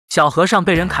小和尚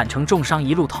被人砍成重伤，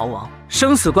一路逃亡。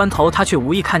生死关头，他却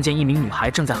无意看见一名女孩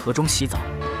正在河中洗澡。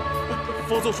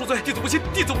佛祖恕罪，弟子不信，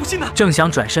弟子不信呐！正想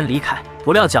转身离开，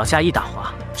不料脚下一打滑，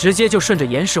直接就顺着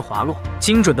岩石滑落，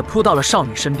精准地扑到了少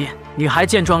女身边。女孩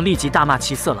见状，立即大骂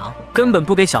其色狼，根本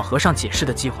不给小和尚解释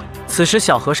的机会。此时，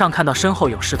小和尚看到身后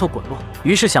有石头滚落，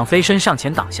于是想飞身上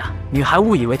前挡下。女孩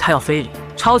误以为他要非礼，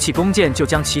抄起弓箭就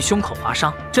将其胸口划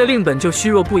伤，这令本就虚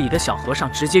弱不已的小和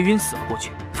尚直接晕死了过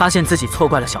去。发现自己错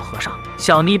怪了小和尚，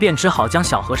小妮便只好将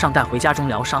小和尚带回家中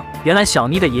疗伤。原来小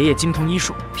妮的爷爷精通医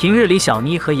术，平日里小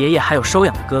妮和爷爷还有收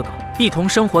养的哥哥一同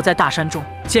生活在大山中。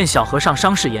见小和尚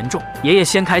伤势严重，爷爷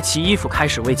掀开其衣服开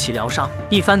始为其疗伤。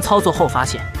一番操作后，发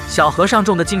现小和尚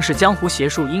中的竟是江湖邪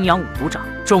术阴阳五毒掌，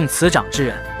中此掌之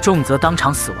人，重则当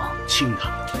场死亡，轻的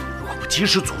如果不及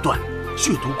时阻断，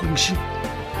血毒攻心，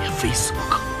也非死不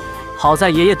可。好在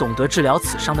爷爷懂得治疗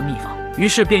此伤的秘方，于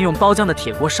是便用包浆的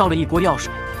铁锅烧了一锅药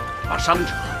水，把伤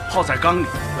者泡在缸里，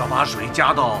要把水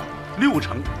加到6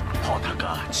成，泡它个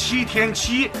7天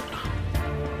7夜，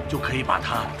就可以把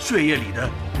他血液里的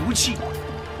毒气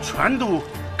全都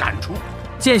赶出。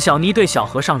见小妮对小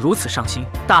和尚如此上心，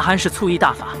大憨是醋意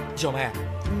大发。小妹，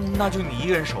那就你一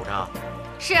个人守着？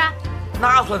是啊。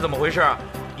那算怎么回事？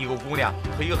一个姑娘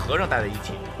和一个和尚待在一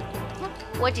起。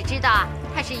我只知道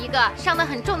他是一个伤得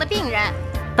很重的病人。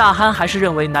大憨还是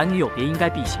认为男女有别应该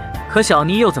避嫌，可小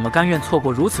妮又怎么甘愿错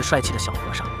过如此帅气的小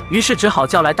和尚？于是只好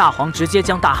叫来大黄，直接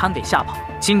将大憨给吓跑。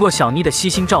经过小妮的悉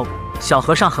心照顾，小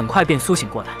和尚很快便苏醒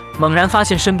过来，猛然发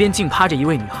现身边竟趴着一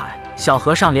位女孩。小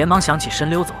和尚连忙想起身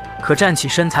溜走，可站起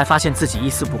身才发现自己一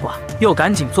丝不挂，又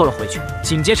赶紧坐了回去。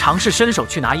紧接尝试伸手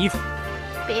去拿衣服，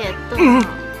别动，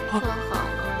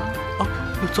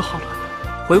做好了。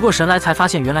回过神来才发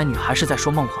现原来女孩是在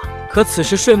说梦话，可此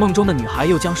时睡梦中的女孩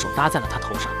又将手搭在了他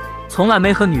头上。从来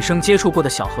没和女生接触过的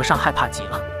小和尚害怕极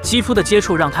了，肌肤的接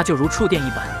触让他就如触电一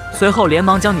般。随后连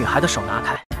忙将女孩的手拿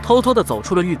开，偷偷地走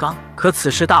出了浴缸。可此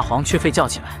时大黄却吠叫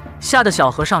起来，吓得小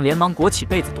和尚连忙裹起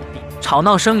被子躲避，吵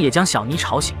闹声也将小妮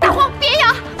吵醒。大黄，别摇，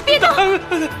别动！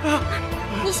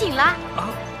你醒了？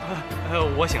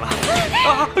我醒了。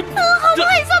好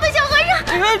害臊的小和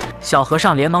尚！小和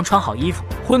尚连忙穿好衣服，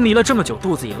昏迷了这么久，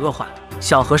肚子也饿坏了。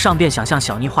小和尚便想向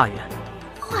小妮化缘。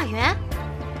化缘？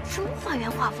什么化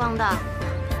缘化方的？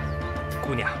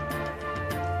姑娘，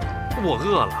我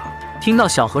饿了。听到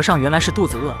小和尚原来是肚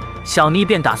子饿了，小妮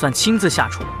便打算亲自下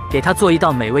厨，给他做一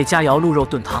道美味佳肴鹿肉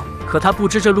炖汤。可他不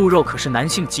知这鹿肉可是男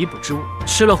性极补之物，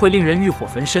吃了会令人欲火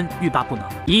焚身，欲罢不能，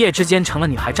一夜之间成了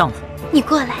女孩丈夫。你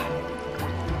过来，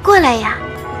过来呀！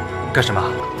干什么？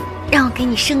让我给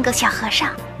你生个小和尚。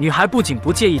女孩不仅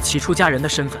不介意其出家人的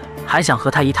身份，还想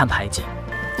和他一探排挤。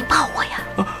你抱我呀！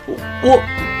我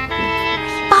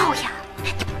你抱呀！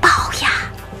你抱呀！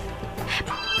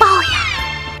抱呀！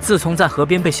自从在河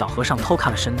边被小和尚偷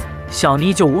看了身子，小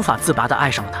妮就无法自拔地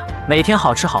爱上了他，每天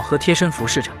好吃好喝，贴身服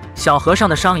侍着。小和尚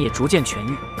的伤也逐渐痊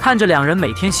愈，看着两人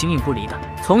每天形影不离的，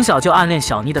从小就暗恋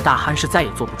小妮的大憨是再也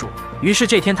坐不住了。于是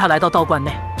这天他来到道观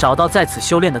内，找到在此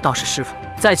修炼的道士师傅，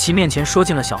在其面前说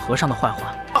尽了小和尚的坏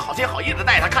话。好心好意的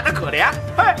待他，看他可怜。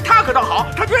哎，他可倒好，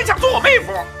他居然想做我妹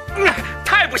夫，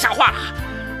太不像话了。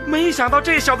没想到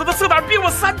这小子的色胆比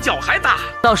我3脚还大。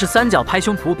道士3脚拍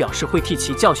胸脯表示会替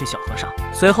其教训小和尚。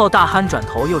随后大憨转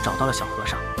头又找到了小和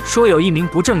尚，说有一名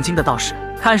不正经的道士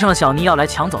看上了小妮，要来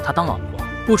抢走她当老婆。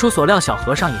不出所料，小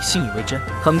和尚也信以为真。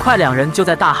很快两人就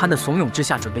在大憨的怂恿之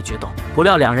下准备决斗。不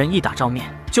料两人一打照面，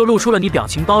就露出了你表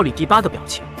情包里第8个表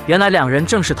情。原来两人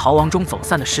正是逃亡中走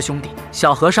散的师兄弟。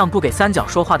小和尚不给3脚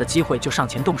说话的机会，就上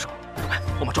前动手。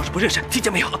我们装是不认识，听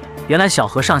见没有？原来小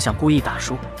和尚想故意打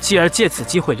输，继而借此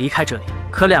机会离开这里。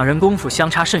可两人功夫相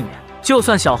差甚远，就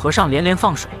算小和尚连连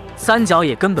放水，3脚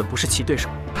也根本不是其对手。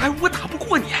哎，我打不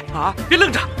过你啊！别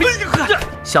愣着！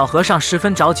小和尚十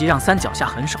分着急，让3脚下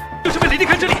狠手。就是为了离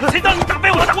开这里，才让你打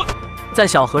败我的。在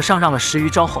小和尚让了10余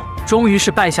招后，终于是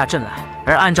败下阵来。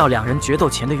而按照两人决斗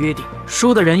前的约定，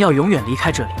输的人要永远离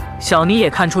开这里。小妮也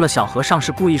看出了小和尚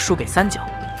是故意输给3脚。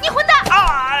你混蛋！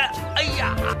哎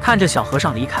呀！看着小和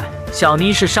尚离开，小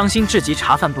妮是伤心至极，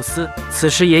茶饭不思。此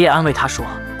时爷爷安慰他说，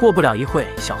过不了一会，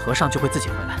小和尚就会自己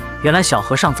回来。原来小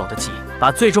和尚走得急，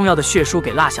把最重要的血书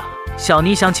给落下了。小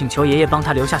妮想请求爷爷帮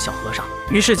他留下小和尚，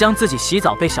于是将自己洗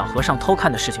澡被小和尚偷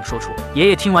看的事情说出。爷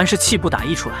爷听完是气不打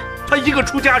一处来，他一个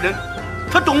出家人，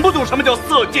他懂不懂什么叫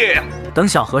色戒呀？等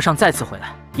小和尚再次回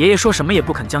来，爷爷说什么也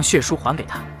不肯将血书还给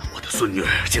他。我的孙女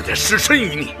现在失身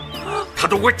于你，她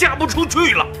都快嫁不出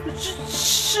去了。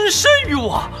失身于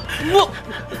我？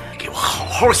给我好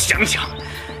好想想，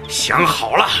想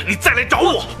好了你再来找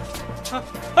我。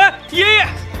哎，爷爷！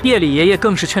夜里，爷爷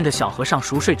更是趁着小和尚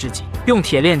熟睡之际，用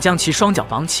铁链将其双脚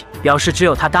绑起，表示只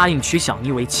有他答应娶小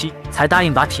妮为妻，才答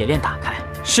应把铁链打开。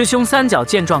师兄三角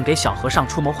见状，给小和尚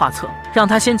出谋划策，让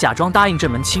他先假装答应这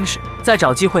门亲事，再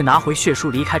找机会拿回血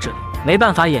书离开这里。没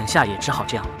办法，眼下也只好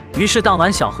这样了。于是当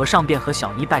晚，小和尚便和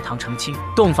小妮拜堂成亲。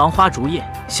洞房花烛夜，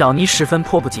小妮十分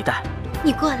迫不及待。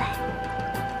你过来，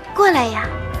过来呀！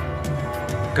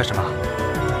干什么？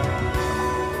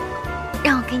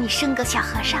让我给你生个小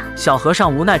和尚。小和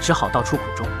尚无奈，只好道出苦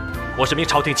衷：我是名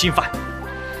朝廷钦犯。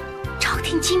朝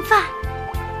廷钦犯？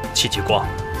戚继光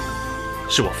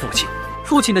是我父亲。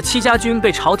父亲的戚家军被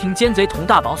朝廷奸贼佟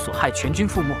大宝所害，全军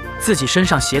覆没。自己身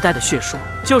上携带的血书，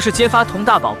就是揭发佟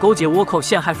大宝勾结倭寇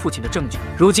陷害父亲的证据。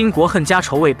如今国恨家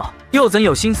仇未报，又怎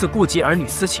有心思顾及儿女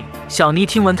私情？小妮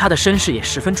听闻他的身世，也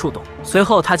十分触动。随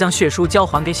后，他将血书交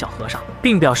还给小和尚，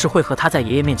并表示会和他在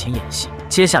爷爷面前演戏。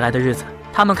接下来的日子，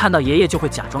他们看到爷爷就会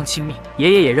假装亲密。爷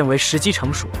爷也认为时机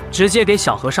成熟，直接给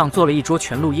小和尚做了一桌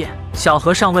全鹿宴。小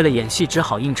和尚为了演戏，只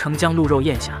好硬撑将鹿肉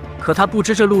咽下。可他不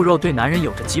知这鹿肉对男人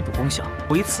有着缉捕功效。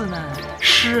有一次呢，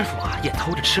师傅也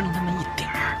偷着吃了那么一点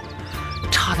儿，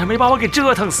差点没把我给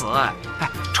折腾死。哎，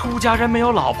出家人没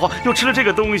有老婆，又吃了这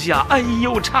个东西啊，哎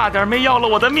呦，差点没要了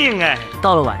我的命哎！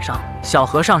到了晚上，小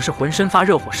和尚是浑身发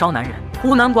热火烧男人，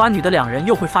孤男寡女的两人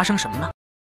又会发生什么呢？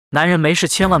男人没事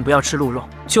千万不要吃鹿肉，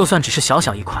就算只是小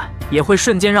小一块，也会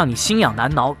瞬间让你心痒难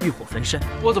挠，欲火焚身。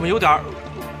我怎么有点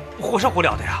火烧火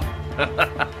燎的呀？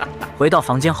回到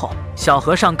房间后，小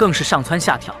和尚更是上蹿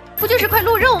下跳。不就是块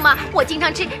鹿肉吗？我经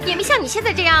常吃，也没像你现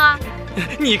在这样啊。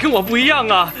你跟我不一样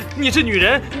啊，你是女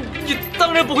人，你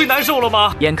当然不会难受了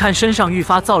吗？眼看身上愈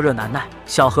发燥热难耐，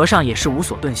小和尚也是无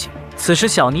所遁形。此时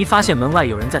小妮发现门外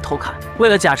有人在偷看，为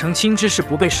了假成亲之事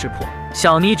不被识破，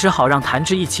小妮只好让谭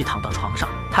志一起躺到床上。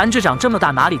谭志长这么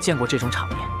大，哪里见过这种场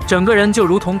面，整个人就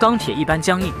如同钢铁一般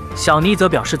僵硬。小妮则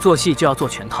表示做戏就要做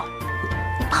全套。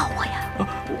抱我呀！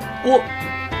我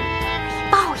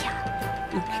抱呀！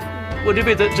我这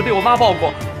辈子只被我妈抱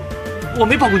过，我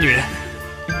没抱过女人。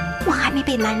我还没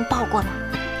被男人抱过呢。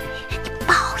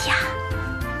抱呀，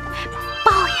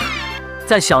抱呀！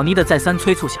在小妮的再三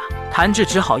催促下，谭志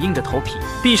只好硬着头皮，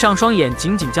闭上双眼，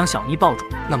紧紧将小妮抱住。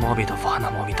南无阿弥陀佛，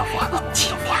南无阿弥陀佛，南无阿弥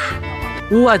陀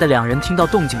佛。屋外的两人听到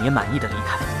动静，也满意的离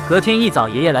开。隔天一早，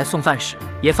爷爷来送饭时，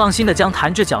也放心的将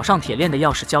谭志脚上铁链的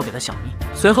钥匙交给了小妮。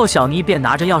随后，小妮便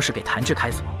拿着钥匙给谭志开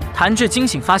锁。谭志惊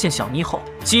醒发现小妮后，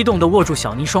激动地握住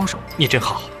小妮双手：“你真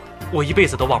好，我一辈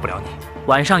子都忘不了你。”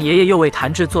晚上，爷爷又为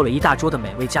谭志做了一大桌的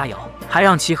美味佳肴，还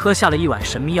让其喝下了一碗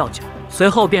神秘药酒。随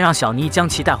后便让小妮将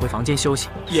其带回房间休息。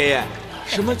爷爷，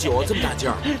什么酒这么大劲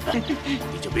儿？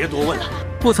你就别多问了。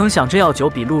不曾想这药酒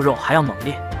比鹿肉还要猛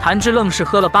烈，谭志愣是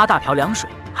喝了8大瓢凉水，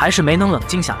还是没能冷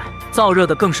静下来，燥热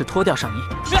的更是脱掉上衣。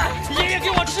爷爷给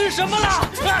我吃什么了？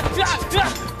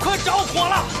快着火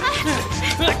了！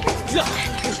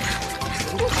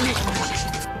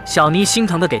小妮心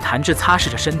疼地给谭志擦拭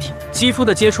着身体，肌肤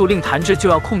的接触令谭志就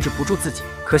要控制不住自己，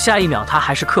可下一秒他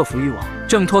还是克服欲望，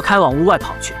挣脱开往屋外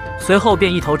跑去，随后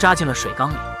便一头扎进了水缸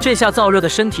里。这下燥热的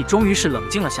身体终于是冷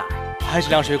静了下来。还是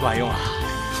凉水管用啊！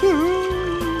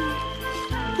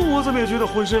我怎么也觉得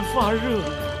浑身发热？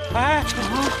哎，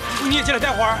你也进来待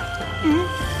会儿。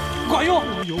管用。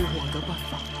我有我的办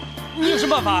法。你有什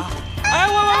么办法？哎，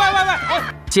喂！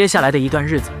接下来的一段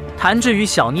日子，谭志与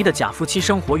小妮的假夫妻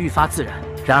生活愈发自然。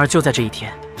然而就在这一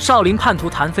天，少林叛徒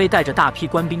谭飞带着大批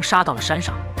官兵杀到了山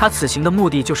上，他此行的目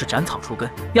的就是斩草除根，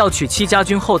要取戚家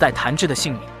军后代谭志的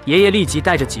性命。爷爷立即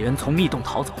带着几人从密洞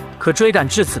逃走，可追赶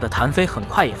至此的谭飞很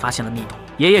快也发现了密洞，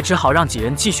爷爷只好让几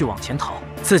人继续往前逃，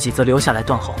自己则留下来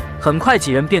断后。很快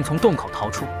几人便从洞口逃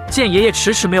出，见爷爷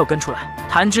迟迟没有跟出来，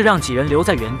谭志让几人留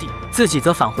在原地，自己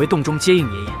则返回洞中接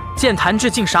应爷爷。见谭志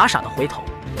竟傻傻的回头，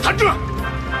谭志，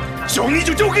小妮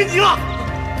就交给你了。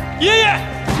爷爷。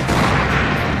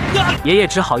爷爷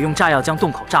只好用炸药将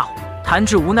洞口炸毁，谭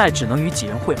志无奈只能与几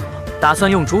人会合，打算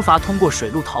用竹筏通过水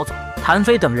路逃走。谭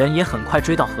飞等人也很快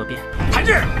追到河边。谭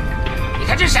志，你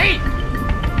看这是谁？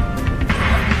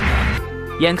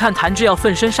眼看谭志要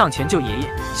奋身上前救爷爷，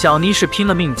小妮是拼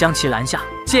了命将其拦下。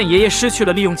见爷爷失去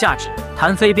了利用价值，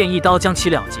谭飞便一刀将其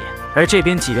了结。而这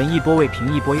边几人一波未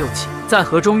平一波又起，在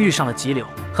河中遇上了急流，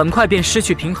很快便失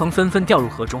去平衡，纷纷掉入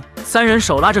河中。三人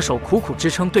手拉着手，苦苦支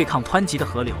撑对抗湍急的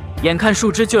河流。眼看树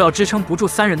枝就要支撑不住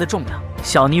三人的重量，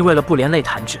小妮为了不连累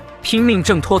谭志，拼命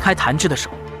挣脱开谭志的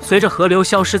手，随着河流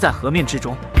消失在河面之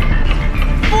中。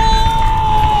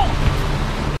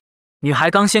女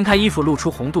孩刚掀开衣服露出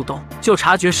红肚兜，就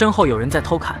察觉身后有人在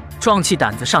偷看，壮起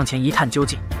胆子上前一探究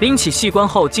竟。拎起细观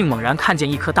后，竟猛然看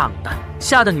见一颗大卤蛋，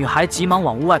吓得女孩急忙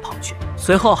往屋外跑去，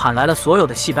随后喊来了所有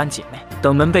的戏班姐妹。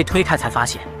等门被推开，才发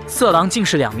现色狼竟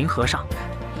是2名和尚。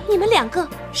你们2个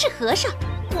是和尚？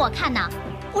我看呐，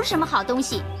不是什么好东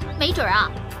西，没准啊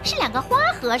是2个花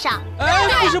和尚。哎，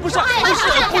不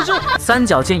是，三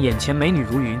角见眼前美女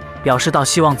如云，表示到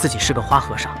希望自己是个花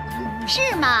和尚。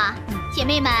是吗？姐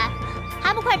妹们，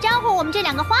还不快招呼我们这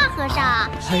2个花和尚？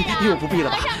哎，又不必了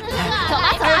吧？走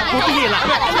吧，走吧，不必了，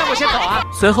那我先走啊。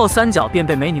随后三角便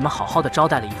被美女们好好的招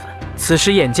待了一番。此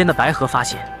时眼尖的白河发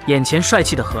现，眼前帅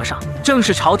气的和尚正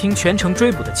是朝廷全城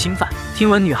追捕的钦犯。听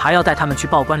闻女孩要带他们去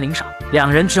报官领赏，2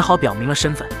人只好表明了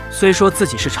身份。虽说自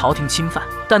己是朝廷钦犯，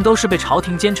但都是被朝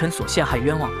廷奸臣所陷害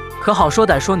冤枉的。可好说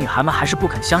歹说，女孩们还是不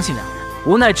肯相信2人。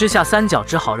无奈之下，三角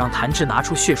只好让谭志拿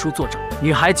出血书作证。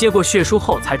女孩接过血书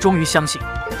后，才终于相信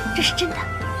这是真的，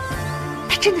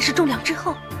他真的是中2之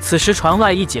后。此时船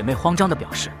外一姐妹慌张地表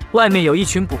示，外面有一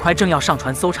群捕快正要上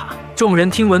船搜查。众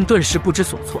人听闻顿时不知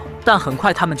所措，但很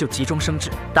快他们就急中生智，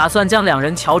打算将2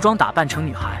人乔装打扮成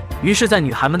女孩。于是，在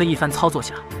女孩们的一番操作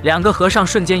下，2个和尚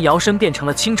瞬间摇身变成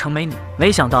了倾城美女。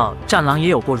没想到战狼也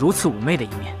有过如此妩媚的一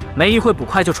面，没一会捕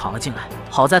快就闯了进来。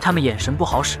好在他们眼神不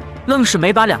好使，愣是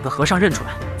没把2个和尚认出来。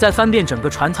在翻遍整个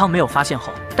船舱没有发现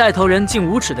后，带头人竟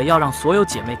无耻的要让所有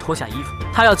姐妹脱下衣服，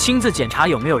他要亲自检查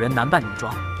有没有人男扮女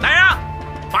装。来人，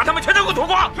把他们全都给我脱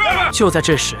光！就在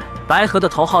这时，白河的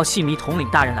头号戏迷统领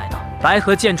大人来到。白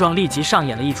河见状，立即上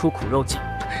演了一出苦肉计。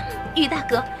于大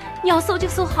哥，你要搜就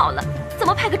搜好了，怎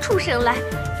么派个畜生来，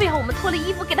非要我们脱了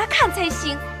衣服给他看才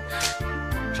行？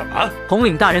什么？统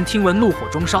领大人听闻，怒火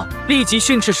中烧，立即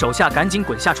训斥手下赶紧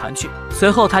滚下船去。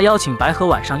随后，他邀请白河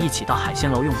晚上一起到海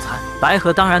鲜楼用餐。白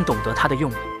河当然懂得他的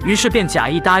用意，于是便假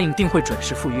意答应定会准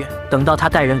时赴约。等到他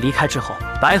带人离开之后，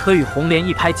白河与红莲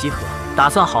一拍即合，打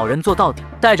算好人做到底，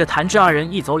带着谭志2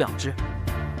人一走了之。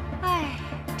哎，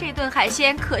这顿海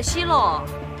鲜可惜喽，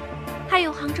还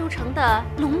有杭州城的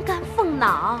龙肝凤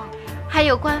脑，还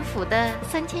有官府的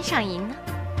3000上银呢。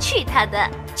去他的，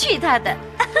去他的！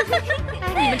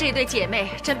哎，你们这对姐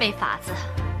妹真没法子，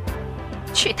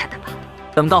去他的吧！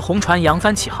等到红船扬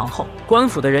帆起航后，官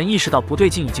府的人意识到不对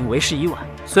劲，已经为时已晚。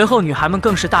随后，女孩们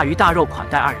更是大鱼大肉款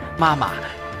待2人。妈妈，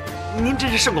您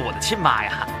真是胜过我的亲妈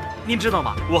呀！您知道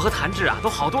吗？我和谭志啊，都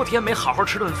好多天没好好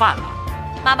吃顿饭了。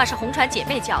妈妈是红船姐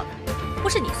妹叫的，不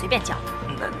是你随便叫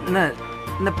的。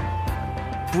那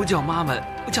不叫妈妈，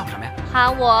叫什么呀？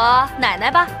喊我奶奶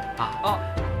吧。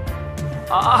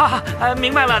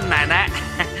明白了，奶奶。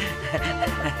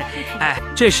哎，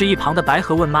这时一旁的白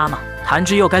河问妈妈，谭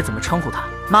志又该怎么称呼她？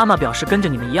妈妈表示跟着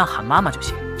你们一样喊妈妈就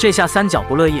行。这下三角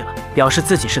不乐意了，表示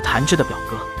自己是谭志的表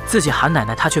哥，自己喊奶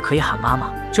奶，他却可以喊妈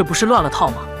妈，这不是乱了套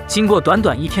吗？经过短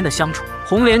短1天的相处，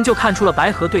红莲就看出了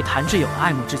白河对谭志有了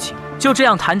爱慕之情。就这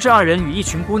样，谭志2人与一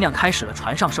群姑娘开始了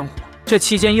船上生活。这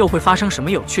期间又会发生什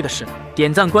么有趣的事呢？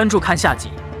点赞关注看下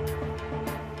集。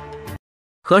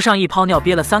和尚一泡尿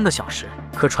憋了3个小时，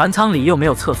可船舱里又没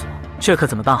有厕所，这可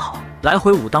怎么办好？来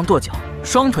回舞裆跺脚，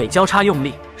双腿交叉用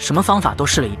力，什么方法都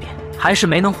试了一遍，还是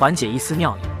没能缓解一丝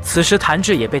尿意。此时谭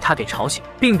志也被他给吵醒，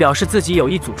并表示自己有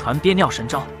一祖传憋尿神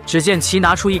招。只见其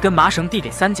拿出一根麻绳递给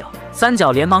三角，三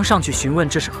角连忙上去询问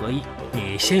这是何意。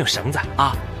你先用绳子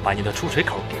啊，把你的出水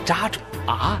口给扎住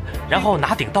啊，然后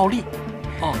拿顶倒立。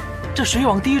哦，这水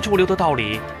往低处流的道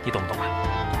理，你懂不懂啊？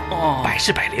哦，百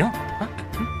试百灵啊。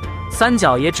三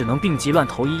角也只能病急乱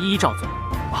投医，一一照做。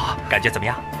啊，感觉怎么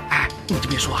样？哎，你这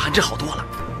么一说，还真好多了。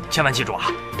千万记住啊，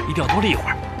一定要多立一会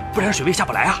儿，不然水位下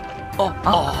不来啊。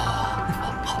好。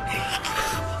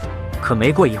可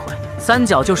没过一会，三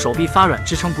角就手臂发软，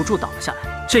支撑不住倒了下来。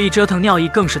这一折腾，尿意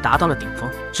更是达到了顶峰，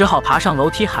只好爬上楼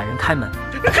梯喊人开门。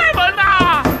开门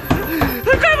呐！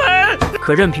开门！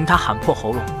可任凭他喊破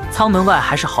喉咙，舱门外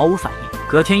还是毫无反应。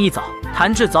隔天一早，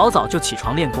谭志早早就起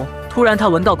床练功。突然，他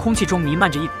闻到空气中弥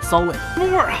漫着一股骚味。什么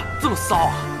味儿啊？这么骚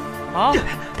啊！啊！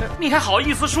你还好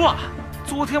意思说啊？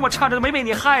昨天我差点没被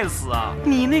你害死啊！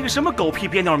你那个什么狗屁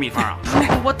憋尿秘方啊！如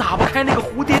果我打不开那个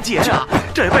蝴蝶结啊，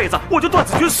这辈子我就断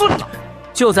子绝孙了。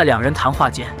就在2人谈话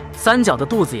间，三角的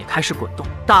肚子也开始滚动，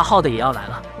大号的也要来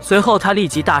了。随后他立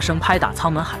即大声拍打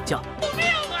舱门喊叫：“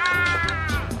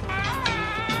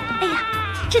哎呀，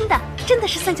真的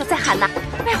是三角在喊呐！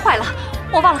哎，坏了，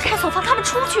我忘了开锁，放他们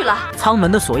出去了。”舱门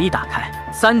的锁一打开，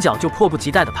三角就迫不及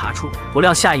待地爬出，不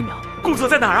料下一秒，公主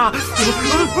在哪儿啊？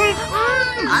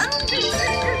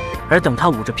而等他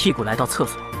捂着屁股来到厕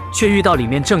所，却遇到里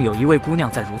面正有一位姑娘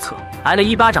在如厕。挨了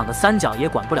1巴掌的三角也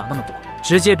管不了那么多，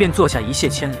直接便坐下一泻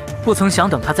千里。不曾想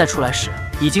等他再出来时，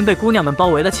已经被姑娘们包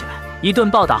围了起来，一顿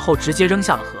暴打后直接扔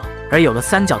下了河。而有了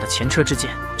三角的前车之鉴，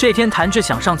这天谭志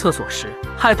想上厕所时，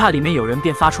害怕里面有人，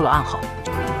便发出了暗号。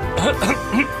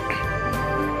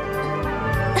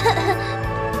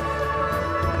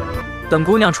等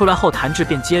姑娘出来后，谭志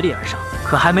便接力而上，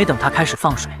可还没等他开始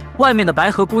放水，外面的白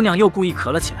河姑娘又故意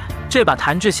咳了起来，这把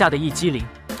谭志吓得一激灵。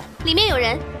里面有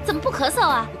人，怎么不咳嗽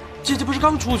啊？姐姐不是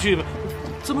刚出去吗？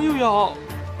怎么又要？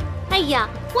哎呀，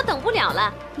我等不了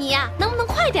了，你呀，能不能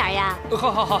快点呀？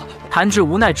好。谭志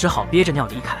无奈只好憋着尿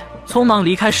离开。匆忙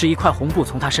离开时，一块红布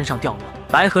从他身上掉落。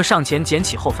白河上前捡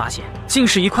起后，发现竟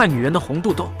是一块女人的红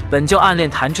肚兜。本就暗恋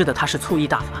谭志的他是醋意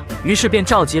大发，于是便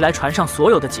召集来船上所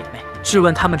有的姐妹，质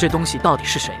问他们这东西到底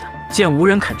是谁的。见无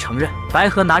人肯承认，白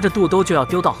河拿着肚兜就要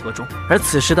丢到河中。而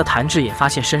此时的谭志也发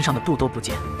现身上的肚兜不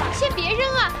见。先别扔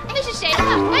啊，那是谁的？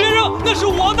别扔，那是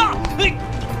我的！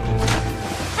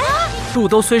肚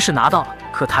兜虽是拿到了，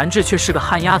可谭志却是个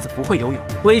旱鸭子，不会游泳。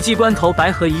危急关头，白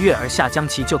河一跃而下，将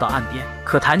其救到岸边。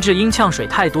可谭志因呛水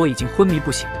太多，已经昏迷不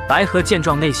醒。白河见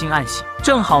状，内心暗喜，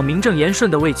正好名正言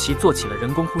顺地为其做起了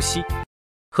人工呼吸。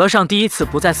和尚第一次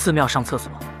不在寺庙上厕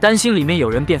所，担心里面有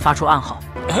人，便发出暗号。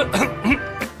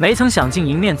没曾想进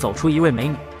迎面走出一位美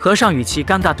女，和尚与其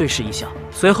尴尬对视一笑，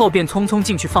随后便匆匆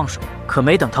进去放水。可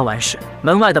没等他完事，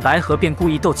门外的白河便故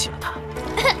意逗起了他。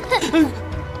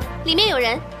里面有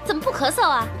人，怎么不咳嗽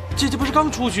啊？姐姐不是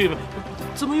刚出去吗？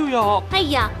怎么又要？哎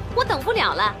呀，我等不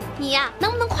了了，你呀，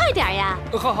能不能快点呀？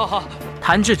好。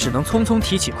谭志只能匆匆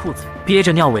提起裤子，憋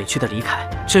着尿委屈的离开，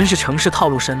真是城市套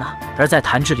路深啊！而在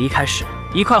谭志离开时，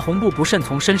一块红布不慎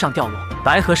从身上掉落，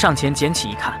白河上前捡起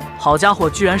一看，好家伙，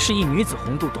居然是一女子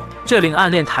红肚兜，这令暗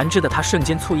恋谭志的他瞬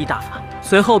间醋意大发，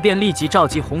随后便立即召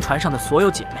集红船上的所有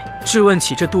姐妹，质问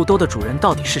起这肚兜的主人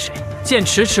到底是谁。见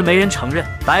迟迟没人承认，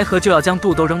白河就要将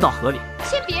肚兜扔到河里。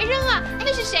先别扔啊，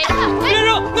那是谁的？别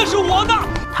扔，那是我的！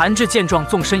谭志见状，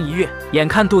纵身一跃，眼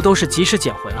看肚兜是及时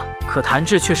捡回了，可谭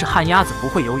志却是旱鸭子，不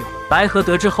会游泳。白河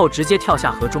得知后，直接跳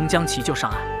下河中将其救上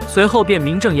岸，随后便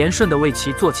名正言顺地为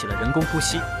其做起了人工呼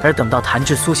吸。而等到谭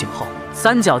志苏醒后，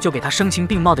三角就给他声情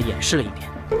并茂地演示了一遍。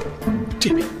这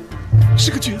边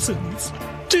是个绝色女子，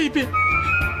这边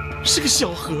是个小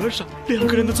和尚，两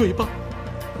个人的嘴巴。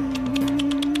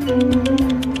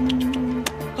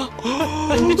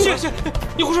去，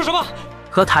你胡说什么？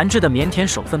和谭志的腼腆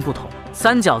手分不同，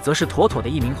三角则是妥妥的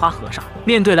一名花和尚。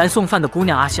面对来送饭的姑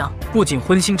娘阿香，不仅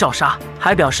荤腥照杀，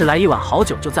还表示来一碗好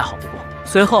酒就再好不过。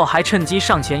随后还趁机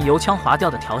上前油腔滑调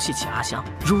地调戏起阿香。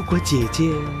如果姐姐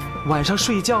晚上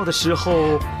睡觉的时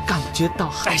候感觉到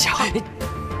害怕，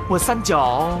我三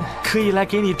角可以来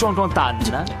给你壮壮胆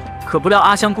呢。可不料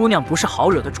阿香姑娘不是好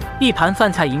惹的主，一盘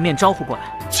饭菜迎面招呼过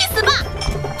来。去死吧！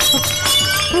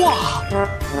哇，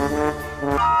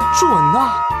准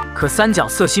啊！可三角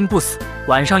色心不死，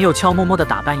晚上又悄摸摸地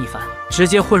打扮一番，直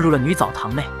接混入了女澡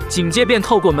堂内，紧接便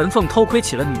透过门缝偷窥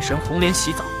起了女神红莲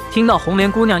洗澡。听到红莲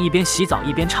姑娘一边洗澡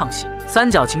一边唱戏，三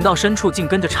角情到深处竟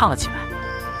跟着唱了起来。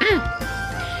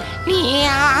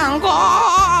两哥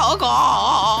哥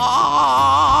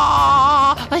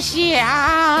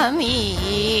想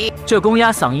你。这公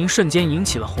鸭嗓音瞬间引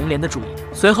起了红莲的注意，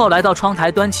随后来到窗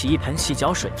台端起一盆洗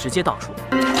脚水直接倒出，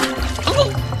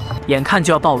眼看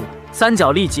就要暴露，三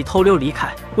角立即偷溜离开。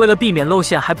为了避免露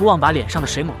馅，还不忘把脸上的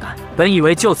水抹干。本以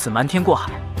为就此瞒天过海，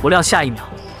不料下一秒，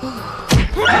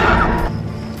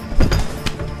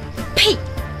呸！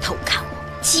偷看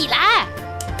我，起来，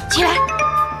起来！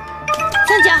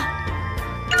三角，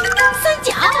三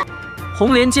角！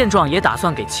红莲见状也打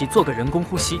算给其做个人工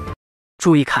呼吸。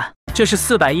注意看，这是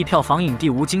400亿票房影帝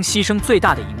吴京牺牲最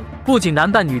大的一幕，不仅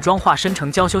男扮女装化身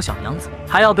成娇羞小娘子，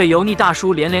还要被油腻大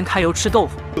叔连连开油吃豆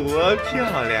腐。多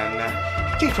漂亮啊！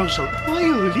这双手多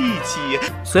有力气呀！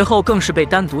随后更是被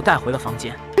单独带回了房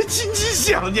间。亲亲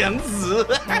小娘子，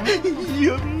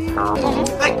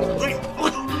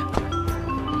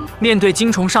面对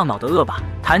精虫上脑的恶霸，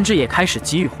谭志也开始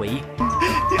给予回应。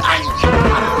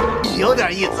有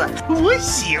点意思，我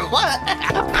喜欢，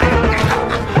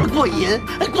过瘾，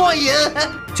过瘾。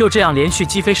就这样连续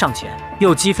击飞上前，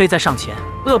又击飞再上前，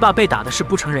恶霸被打的是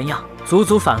不成人样。足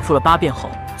足反复了8遍后，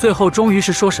最后终于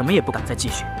是说什么也不敢再继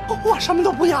续。我什么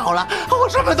都不要了，我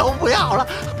什么都不要了。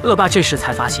恶霸这时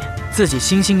才发现自己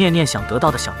心心念念想得到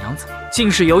的小娘子，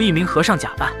竟是由一名和尚假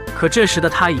扮。可这时的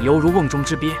他已犹如瓮中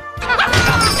之鳖。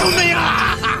救命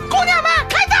啊！姑娘们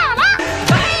开打了！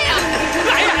哎呀，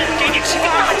来呀，给你吃个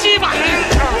大鸡巴！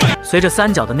随着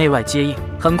三角的内外接应，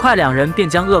很快两人便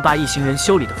将恶霸一行人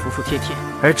修理得服服帖帖。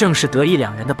而正是得益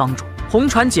两人的帮助，红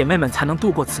船姐妹们才能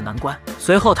渡过此难关。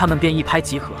随后他们便一拍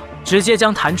即合，直接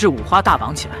将谭志五花大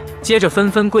绑起来，接着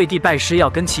纷纷跪地拜师要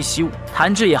跟其习武。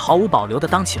谭志也毫无保留地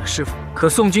当起了师傅。可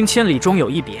送君千里终有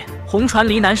一别，红船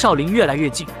离南少林越来越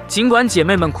近。尽管姐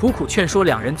妹们苦苦劝说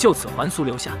两人就此还俗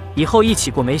留下，以后一起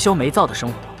过没羞没臊的生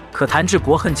活，可谭志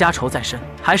国恨家仇在身，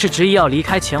还是执意要离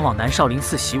开，前往南少林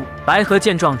寺习武。白河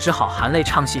见状，只好含泪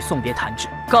唱戏送别谭志。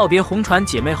告别红船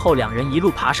姐妹后，两人一路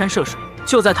爬山涉水。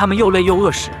就在他们又累又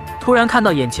饿时，突然看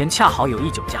到眼前恰好有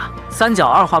一酒家，三角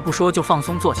二话不说就放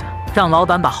松坐下，让老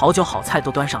板把好酒好菜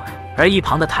都端上来。而一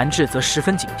旁的谭志则十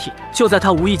分警惕，就在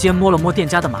他无意间摸了摸店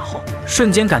家的马后，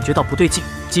瞬间感觉到不对劲，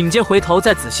紧接回头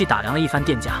再仔细打量了一番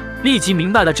店家，立即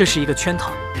明白了这是一个圈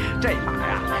套。这马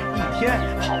呀，一天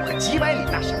跑个几百里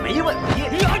那是没问题。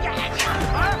你干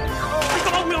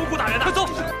嘛无缘无故打人呢？快走！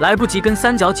来不及跟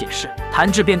三角解释，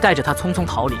谭志便带着他匆匆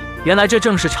逃离。原来这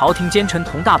正是朝廷奸臣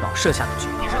佟大宝设下的局。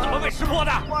你是怎么被识破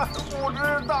的？我不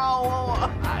知道啊，我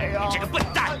哎呀！你这个笨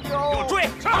蛋，给我追！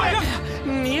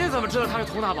你怎么知道他是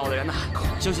佟大宝的人呢？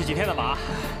休息几天的马，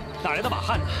打人的马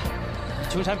汉呢？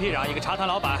穷山僻壤一个茶摊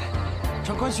老板，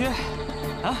穿官靴，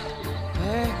啊？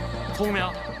哎，聪明！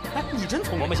哎，你真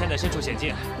聪明！我们现在身处险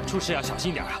境，出事要小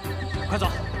心点啊！快走！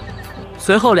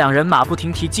随后两人马不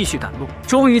停蹄继续赶路，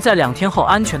终于在2天后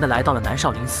安全地来到了南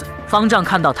少林寺。方丈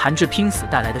看到谭志拼死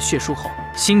带来的血书后，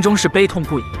心中是悲痛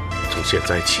不已。从现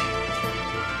在起，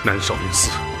南少林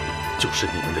寺就是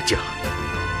你们的家，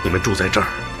你们住在这儿，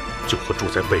就和住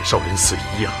在北少林寺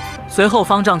一样。随后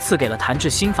方丈赐给了谭志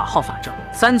新法号法正，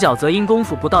三角则因功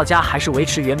夫不到家，还是维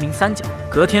持原名三角。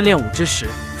隔天练武之时，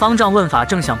方丈问法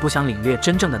正想不想领略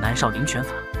真正的南少林拳法。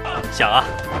想啊，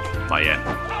法言，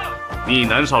你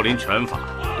南少林拳法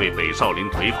对北少林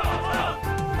腿法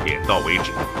点到为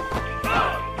止。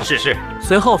是。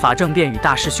随后法正便与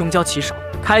大师兄交起手，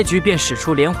开局便使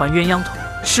出连环鸳鸯腿，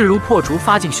势如破竹，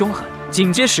发劲凶狠。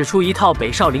紧接使出一套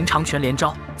北少林长拳连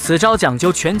招，此招讲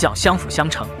究拳脚相辅相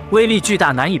成，威力巨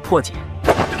大，难以破解。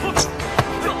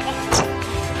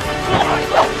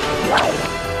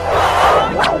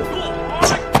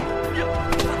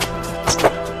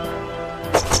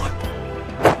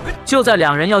就在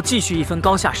两人要继续一分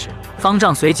高下时，方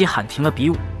丈随即喊停了比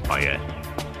武。法言，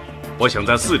我想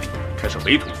在寺里开设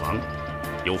北腿房，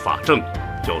由法正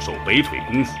教授北腿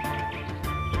功夫，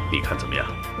你看怎么样？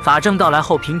法正到来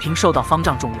后，频频受到方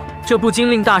丈重用，这不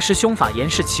禁令大师兄法言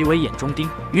视其为眼中钉，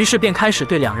于是便开始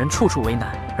对两人处处为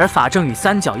难。而法正与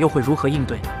三角又会如何应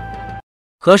对呢？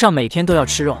和尚每天都要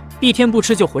吃肉，一天不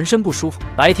吃就浑身不舒服。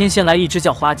白天先来一只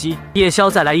叫花鸡，夜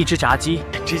宵再来一只炸鸡。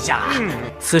这下，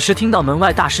此时听到门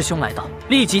外大师兄来到，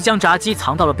立即将炸鸡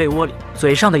藏到了被窝里，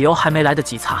嘴上的油还没来得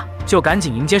及擦，就赶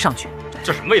紧迎接上去。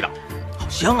这什么味道？好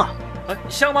香啊！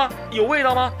香吗？有味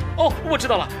道吗？哦，我知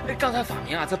道了，刚才法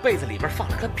明啊在被子里边放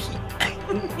了个屁。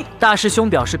大师兄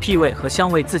表示屁味和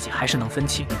香味自己还是能分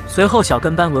清，随后小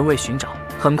跟班闻味寻找，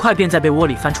很快便在被窝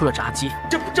里翻出了炸鸡。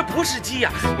这不是鸡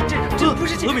呀，这不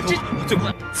是鸡。阿弥陀佛，最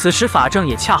快。此时法正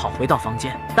也恰好回到房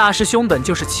间，大师兄本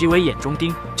就是其为眼中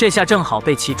钉，这下正好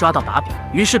被其抓到把柄，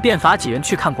于是便罚几人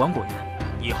去看管果园。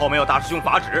以后没有大师兄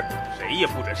法旨，谁也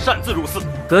不准擅自入寺。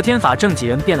隔天法正几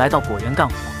人便来到果园干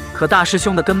活，可大师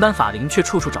兄的跟班法灵却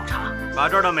处处找茬，把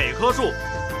这儿的每棵树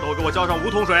都给我浇上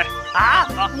5桶水。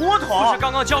5桶？不是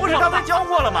刚刚浇过了吗？不是刚才浇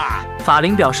过了吗？法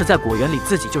灵表示在果园里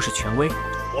自己就是权威，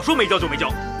我说没浇就没浇。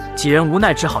几人无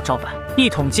奈只好照办，一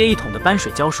桶接一桶的搬水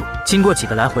浇树。经过几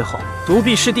个来回后，独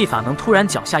臂师弟法能突然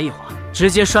脚下一滑，直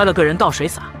接摔了个人倒水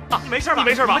洒。你没事吧？你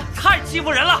没事吧？太欺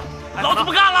负人了，老子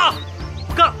不干了，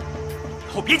不干了，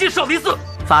以后别进少林寺。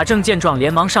法正见状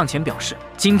连忙上前表示，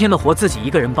今天的活自己一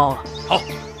个人包了。好，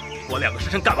我2个时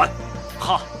辰干完。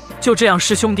好。就这样，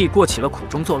师兄弟过起了苦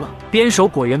中作乐、边守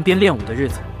果园边练武的日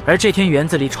子。而这天，园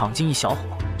子里闯进一小伙，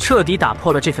彻底打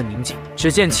破了这份宁静。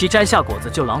只见其摘下果子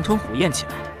就狼吞虎咽起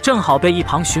来，正好被一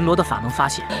旁巡逻的法能发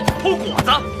现。偷果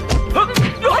子！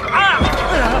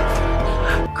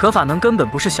可法能根本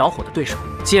不是小伙的对手，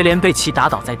接连被其打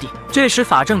倒在地。这时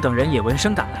法正等人也闻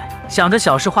声赶来，想着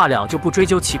小事化了，就不追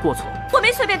究其过错。我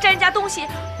没随便摘人家东西，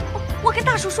我跟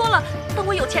大叔说了，等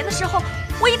我有钱的时候，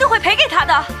我一定会赔给他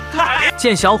的。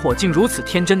见小伙竟如此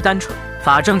天真单纯，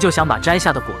法正就想把摘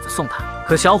下的果子送他，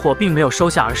可小伙并没有收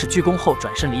下，而是鞠躬后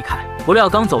转身离开。不料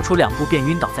刚走出2步便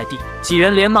晕倒在地，几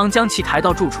人连忙将其抬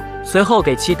到住处，随后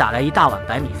给其打来一大碗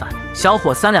白米饭。小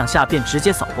伙3两下便直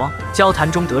接扫光。交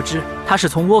谈中得知他是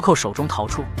从倭寇手中逃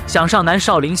出，想上南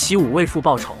少林习武为父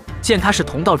报仇。见他是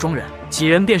同道中人，几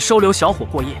人便收留小伙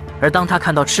过夜。而当他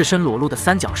看到赤身裸露的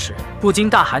三角时，不禁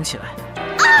大喊起来：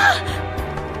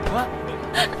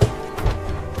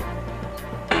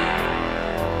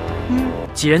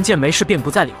几人见没事便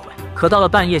不再理会。可到了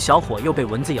半夜，小伙又被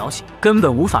蚊子咬醒，根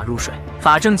本无法入睡。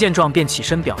法正见状便起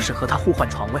身表示和他互换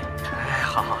床位。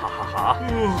好，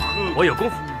我有功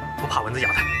夫，不怕蚊子咬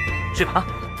的，睡吧。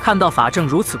看到法正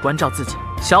如此关照自己，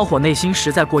小伙内心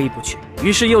实在过意不去，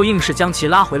于是又硬是将其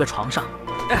拉回了床上。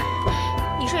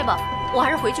你睡吧，我还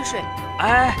是回去睡。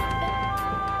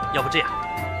要不这样，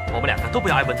我们2个都不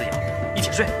要挨蚊子咬，一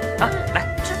起睡啊！来，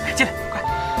进来，快！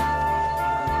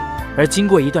而经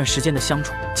过一段时间的相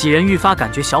处，几人愈发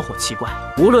感觉小伙奇怪，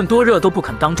无论多热都不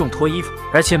肯当众脱衣服，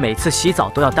而且每次洗澡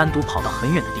都要单独跑到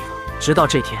很远的地方。直到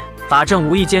这天，法正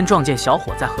无意间撞见小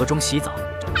伙在河中洗澡。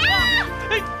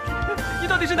你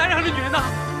到底是男人还是女人呢？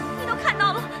你都看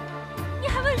到了，你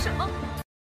还问什么？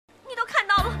你都看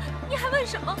到了，你还问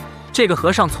什么？这个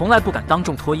和尚从来不敢当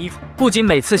众脱衣服，不仅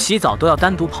每次洗澡都要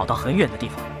单独跑到很远的地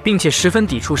方，并且十分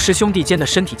抵触师兄弟间的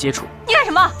身体接触。你干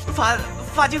什么？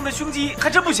法镜的胸肌还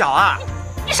真不小啊！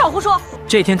你少胡说！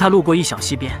这天他路过一小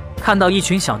溪边，看到一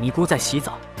群小尼姑在洗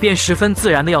澡，便十分自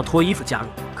然的要脱衣服加入。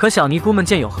可小尼姑们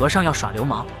见有和尚要耍流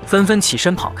氓，纷纷起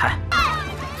身跑开。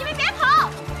你们别跑！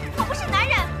我不是男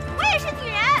人，我也是女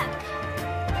人。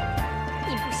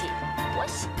你不行，我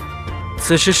行。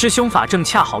此时师兄法正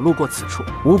恰好路过此处，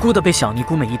无辜的被小尼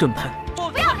姑们一顿喷。不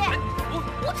要脸，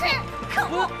无耻，可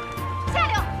恶，下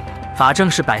流！法正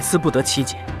是百思不得其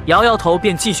解，摇摇头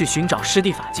便继续寻找师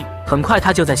弟法镜。很快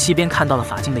他就在溪边看到了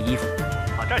法镜的衣服，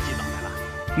跑这儿洗澡来了。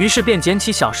于是便捡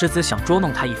起小石子想捉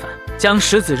弄他一番，将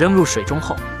石子扔入水中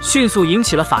后，迅速引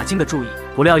起了法镜的注意。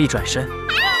不料一转身，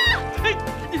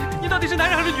你到底是男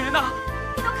人还是女人呢？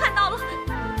你都看到了，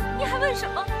你还问什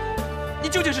么？你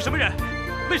究竟是什么人？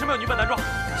为什么要女扮男装？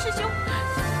师兄，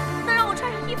能让我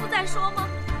穿上衣服再说吗？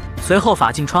随后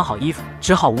法镜穿好衣服，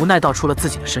只好无奈道出了自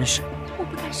己的身世。我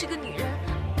不但是个女人，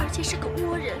而且是个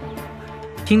倭人。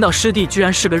听到师弟居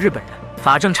然是个日本人，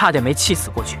法正差点没气死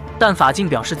过去。但法镜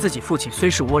表示自己父亲虽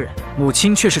是倭人，母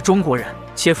亲却是中国人，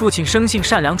且父亲生性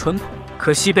善良淳朴，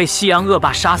可惜被西洋恶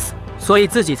霸杀死，所以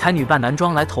自己才女扮男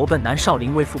装来投奔南少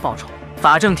林为父报仇。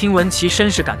法正听闻其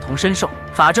身世感同身受，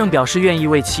法正表示愿意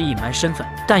为其隐瞒身份，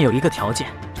但有一个条件，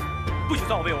不许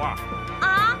算我为我二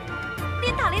啊！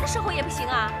连打雷的时候也不行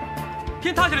啊！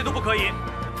天塌下来都不可以。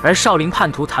而少林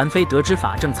叛徒谭飞得知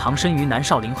法正藏身于南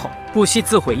少林后，不惜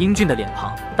自毁英俊的脸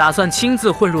庞，打算亲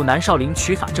自混入南少林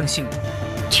取法正性命。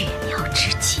绝妙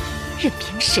之极，任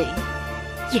凭谁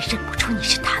也认不出你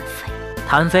是谭飞。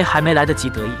谭飞还没来得及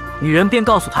得意，女人便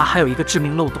告诉他还有一个致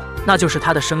命漏洞，那就是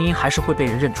他的声音还是会被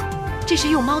人认出。这是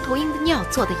用猫头鹰的尿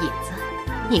做的引子，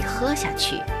你喝下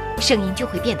去，声音就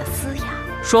会变得嘶哑。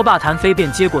说罢，谭飞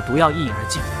便接过毒药一饮而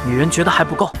尽。女人觉得还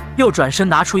不够，又转身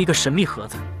拿出一个神秘盒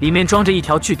子，里面装着一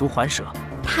条剧毒环蛇。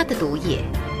它的毒液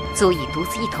足以毒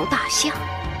死一头大象。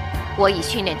我已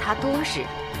训练它多日，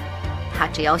它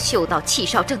只要嗅到气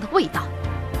少症的味道，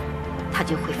它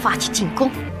就会发起进攻。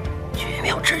绝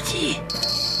妙之极，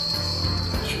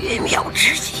绝妙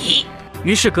之极。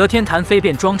于是隔天，谭飞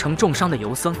便装成重伤的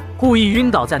游僧，故意晕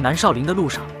倒在南少林的路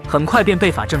上，很快便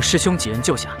被法正师兄几人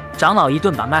救下。长老一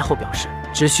顿把脉后表示，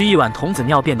只需1碗童子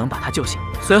尿便能把他救醒。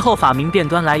随后法明便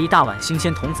端来一大碗新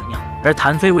鲜童子尿，而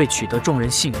谭飞为取得众人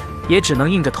信任，也只能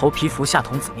硬着头皮服下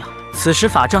童子尿。此时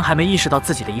法正还没意识到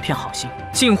自己的一片好心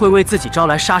竟会为自己招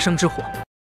来杀生之祸。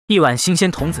1碗新鲜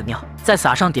童子尿，再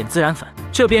撒上点孜然粉，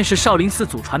这便是少林寺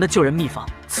祖传的救人秘方。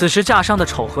此时炸伤的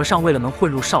丑和尚为了能混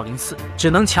入少林寺，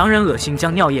只能强忍恶心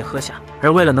将尿液喝下。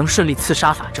而为了能顺利刺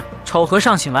杀法正，丑和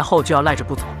尚醒来后就要赖着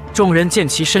不走。众人见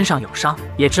其身上有伤，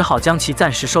也只好将其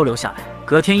暂时收留下来。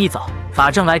隔天一早，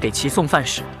法正来给其送饭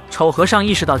时，丑和尚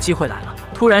意识到机会来了，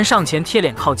突然上前贴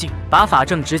脸靠近，把法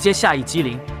正直接下一激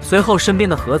灵。随后身边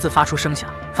的盒子发出声响，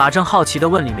法正好奇地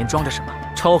问里面装着什么。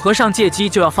丑和尚借机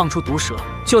就要放出毒蛇，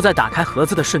就在打开盒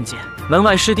子的瞬间，门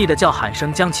外师弟的叫喊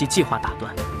声将其计划打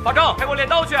断。法正，快给我练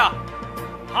刀去啊！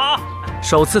好，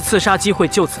首次刺杀机会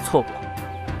就此错过。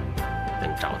等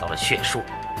找到了血书，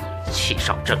气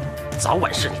少症早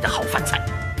晚是你的好饭菜。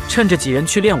趁着几人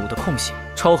去练武的空隙，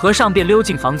丑和尚便溜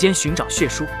进房间寻找血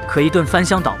书，可一顿翻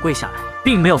箱倒柜下来，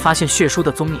并没有发现血书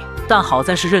的踪影。但好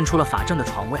在是认出了法正的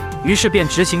床位，于是便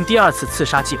执行第2次刺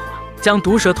杀计划，将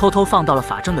毒蛇偷偷放到了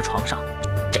法正的床上。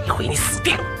这回你死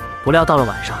定了！不料到了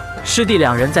晚上，师弟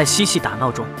2人在嬉戏打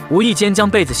闹中，无意间将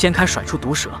被子掀开，甩出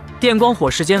毒蛇。电光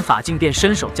火石间，法镜便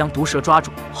伸手将毒蛇抓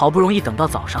住。好不容易等到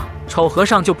早上，丑和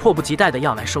尚就迫不及待地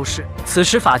要来收尸。此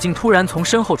时法镜突然从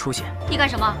身后出现。你干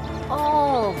什么？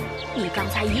哦，你刚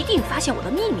才一定发现我的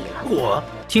秘密了。我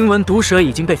听闻毒蛇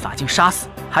已经被法镜杀死，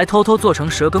还偷偷做成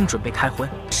蛇羹准备开荤。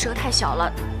蛇太小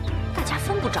了，大家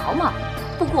分不着嘛。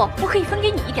不过我可以分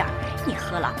给你一点，你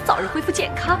喝了早日恢复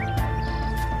健康。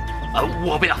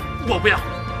我不要，我不要。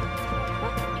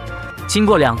经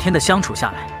过2天的相处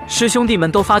下来，师兄弟们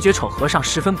都发觉丑和尚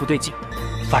十分不对劲。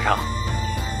法正，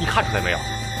你看出来没有？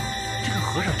这个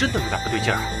和尚真的有点不对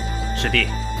劲儿。师弟，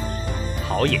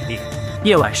好眼力。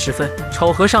夜晚时分，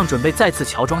丑和尚准备再次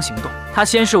乔装行动。他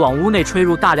先是往屋内吹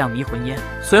入大量迷魂烟，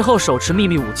随后手持秘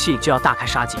密武器就要大开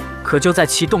杀戒。可就在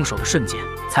其动手的瞬间，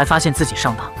才发现自己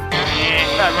上当。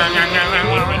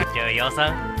这位妖僧，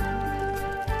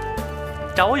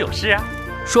找我有事啊？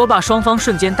说罢，双方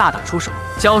瞬间大打出手。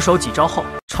交手几招后，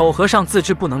丑和尚自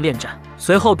知不能恋战，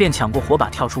随后便抢过火把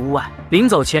跳出屋外，临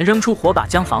走前扔出火把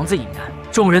将房子引燃。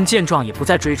众人见状也不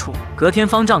再追出。隔天，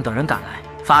方丈等人赶来，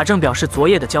法正表示昨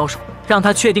夜的交手让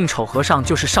他确定丑和尚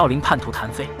就是少林叛徒谭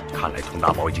飞。看来佟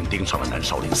大宝已经盯上了南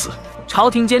少林寺。朝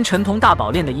廷间，陈佟大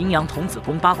宝练的阴阳童子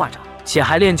功八卦掌，且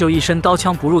还练就一身刀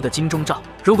枪不入的金钟罩。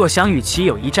如果想与其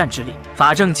有一战之力，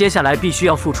法正接下来必须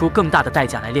要付出更大的代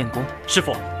价来练功。师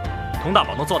傅，佟大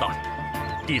宝能做到的，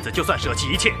弟子就算舍弃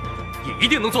一切，也一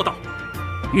定能做到。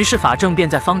于是法正便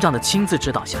在方丈的亲自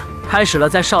指导下，开始了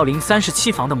在少林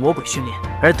37房的魔鬼训练。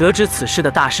而得知此事的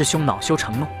大师兄恼羞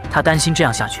成怒，他担心这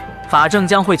样下去，法正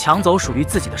将会抢走属于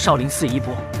自己的少林寺衣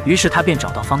钵。于是他便找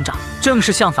到方丈，正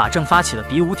式向法正发起了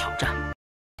比武挑战。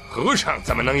和尚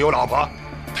怎么能有老婆？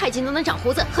太监都能长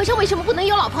胡子，和尚为什么不能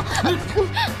有老婆？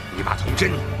你把童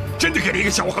真真的给了一个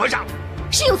小和尚，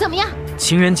是又怎么样？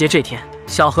情人节这天，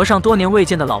小和尚多年未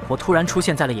见的老婆突然出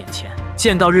现在了眼前，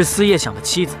见到日思夜想的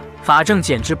妻子，法正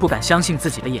简直不敢相信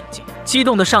自己的眼睛，激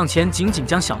动地上前紧紧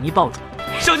将小妮抱住。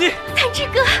小妮，谭志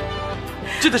哥，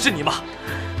真的是你吗？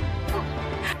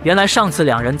原来上次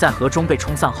两人在河中被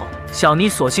冲散后，小妮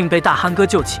所幸被大憨哥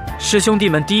救起。师兄弟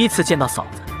们第一次见到嫂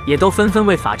子，也都纷纷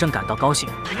为法正感到高兴。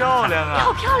漂亮啊！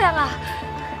好漂亮啊！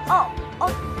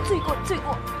哦，罪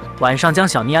过。晚上将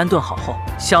小妮安顿好后，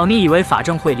小妮以为法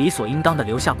正会理所应当的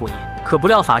留下过夜，可不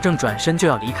料法正转身就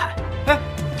要离开。哎，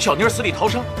小妮儿死里逃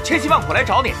生，千辛万苦来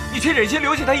找你，你却忍心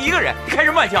留下她一个人，你开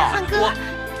什么玩笑？憨哥，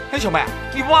哎，小妹，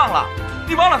你忘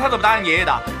了他怎么答应爷爷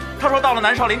的？他说到了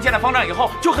南少林见了方丈以后，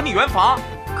就和你圆房。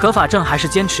可法正还是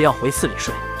坚持要回寺里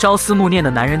睡。朝思暮念的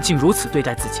男人竟如此对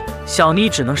待自己，小妮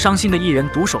只能伤心的一人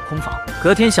独守空房。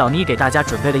隔天，小妮给大家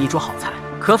准备了一桌好菜，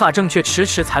可法正却迟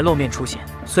迟才露面出现，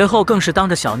随后更是当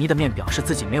着小妮的面表示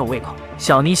自己没有胃口。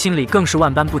小妮心里更是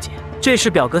万般不解。这时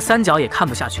表哥三角也看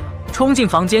不下去了，冲进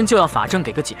房间就要法正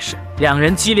给个解释。两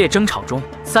人激烈争吵中，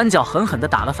三角狠狠地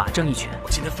打了法正一拳。我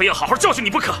今天非要好好教训你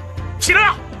不可！起来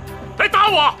啊，来打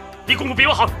我！你功夫比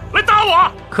我好，来打我！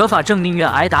可法正宁愿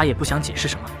挨打也不想解释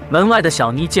什么。门外的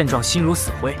小妮见状心如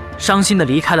死灰，伤心地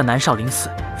离开了南少林寺。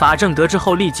法正得知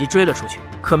后立即追了出去，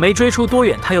可没追出多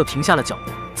远，他又停下了脚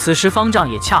步。此时方丈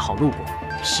也恰好路过。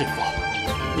师傅，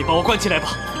你把我关起来吧，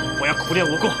我要苦练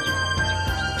武功，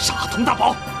杀佟大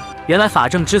宝。原来法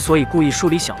正之所以故意疏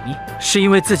离小妮，是因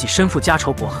为自己身负家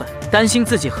仇国恨，担心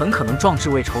自己很可能壮志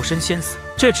未酬身先死，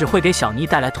这只会给小妮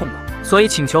带来痛苦，所以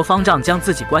请求方丈将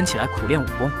自己关起来苦练武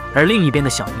功。而另一边的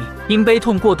小妮因悲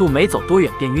痛过度，没走多远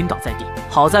便晕倒在地，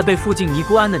好在被附近尼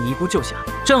姑庵的尼姑救下，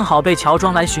正好被乔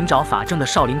装来寻找法正的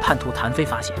少林叛徒谭飞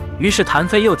发现。于是谭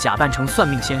飞又假扮成算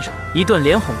命先生，一顿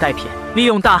连哄带骗，利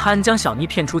用大憨将小妮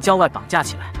骗出郊外绑架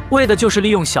起来，为的就是利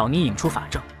用小妮引出法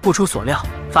正。不出所料，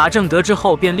法正得知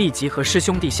后便立即和师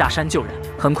兄弟下山救人。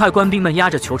很快官兵们押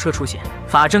着囚车出现，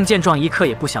法正见状一刻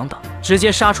也不想等，直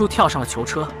接杀出跳上了囚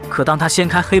车。可当他掀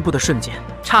开黑布的瞬间，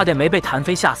差点没被谭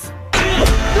飞吓死。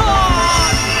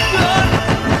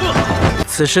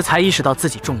此时才意识到自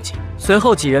己中计，随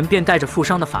后几人便带着负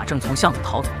伤的法正从巷子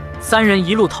逃走。三人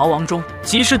一路逃亡中，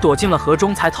及时躲进了河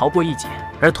中，才逃过一劫。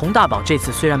而佟大宝这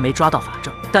次虽然没抓到法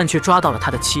正，但却抓到了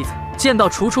他的妻子。见到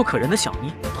楚楚可人的小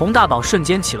妮，佟大宝瞬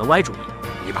间起了歪主意。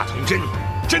你把童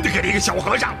真的给了一个小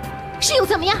和尚，是又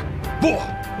怎么样？不，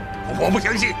我不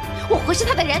相信。我活是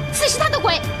他的人，死是他的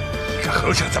鬼。一个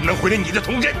和尚怎么能毁了你的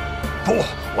童真？不，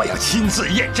我要亲自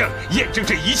验证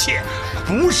这一切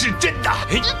不是真的。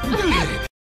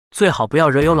最好不要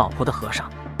惹有老婆的和尚，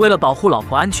为了保护老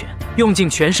婆安全，用尽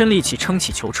全身力气撑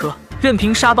起囚车，任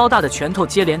凭沙包大的拳头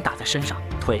接连打在身上、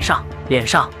腿上、脸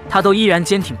上，他都依然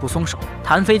坚挺不松手。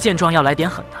谭飞见状要来点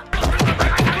狠的，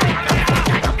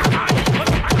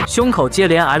胸口接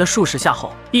连挨了数十下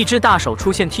后，一只大手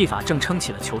出现替法正撑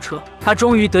起了囚车，他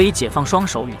终于得以解放双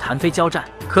手与谭飞交战。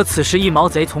可此时一毛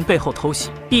贼从背后偷袭，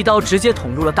一刀直接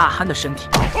捅入了大憨的身体。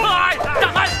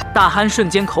大憨瞬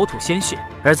间口吐鲜血，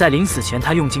而在临死前，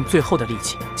他用尽最后的力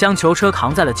气将囚车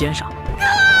扛在了肩上。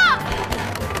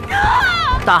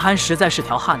大憨实在是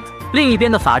条汉子。另一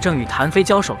边的法正与谭飞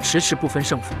交手，迟迟不分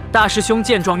胜负。大师兄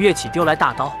见状跃起丢来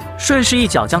大刀，顺势一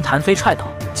脚将谭飞踹倒，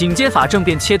紧接法正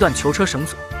便切断囚车绳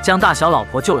索，将大小老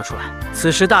婆救了出来。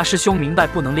此时大师兄明白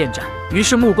不能恋战，于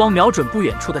是目光瞄准不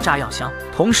远处的炸药箱，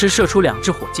同时射出2支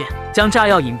火箭，将炸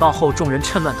药引爆后，众人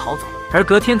趁乱逃走。而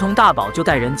隔天佟大宝就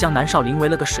带人将南少林围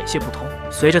了个水泄不通。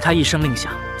随着他一声令下，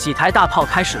几台大炮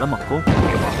开始了猛攻，给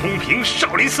我轰平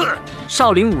少林寺！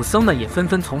少林武僧们也纷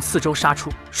纷从四周杀出，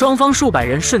双方数百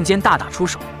人瞬间大打出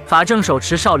手。法正手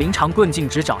持少林长棍径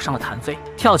直找上了谭飞，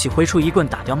跳起挥出一棍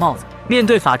打掉帽子。面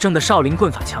对法正的少林棍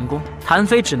法强攻，谭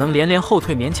飞只能连连后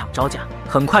退，勉强招架。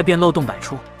很快便漏洞百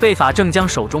出，被法正将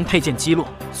手中佩剑击落，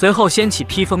随后掀起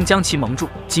披风将其蒙住，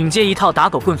紧接一套打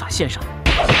狗棍法献上。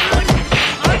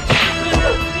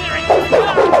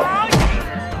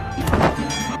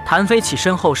谭飞起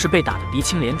身后是被打得鼻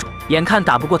青脸肿，眼看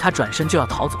打不过他，转身就要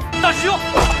逃走。大师兄，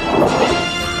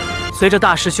随着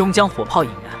大师兄将火炮引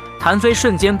燃，谭飞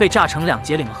瞬间被炸成两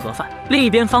截领了盒饭。另一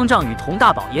边，方丈与佟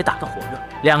大宝也打得火热，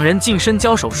两人近身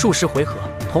交手数十回合。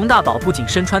佟大宝不仅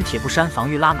身穿铁布衫防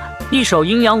御拉满，一手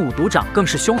阴阳五毒掌更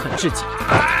是凶狠至极。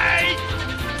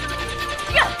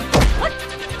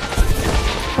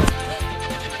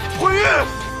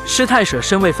师太舍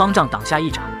身为方丈挡下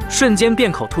一掌，瞬间便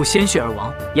口吐鲜血而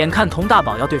亡。眼看佟大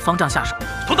宝要对方丈下手，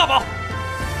佟大宝，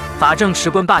法正持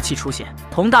棍霸气出现。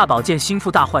佟大宝见心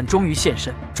腹大患终于现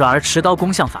身，转而持刀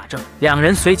攻向法正，两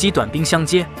人随即短兵相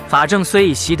接。法正虽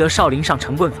已习得少林上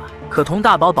乘棍法，可佟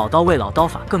大宝宝刀未老，刀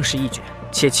法更是一绝，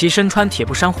且其身穿铁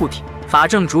布衫护体。法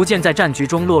正逐渐在战局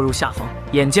中落入下风，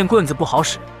眼见棍子不好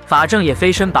使，法正也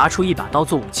飞身拔出一把刀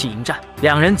做武器迎战。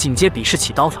两人紧接比试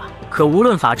起刀法，可无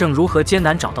论法正如何艰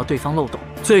难找到对方漏洞，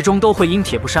最终都会因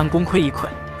铁布衫功亏一篑，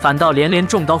反倒连连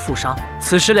中刀负伤。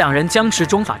此时两人僵持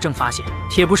中，法正发现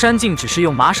铁布衫竟只是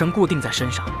用麻绳固定在身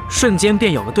上，瞬间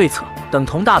便有了对策。等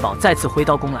佟大宝再次挥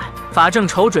刀攻来，法正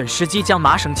瞅准时机将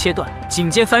麻绳切断，紧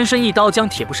接翻身一刀将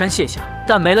铁布衫卸下。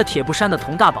但没了铁布衫的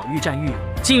佟大宝愈战愈勇，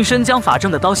近身将法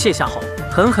正的刀卸下后，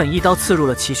狠狠一刀刺入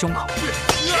了其胸口。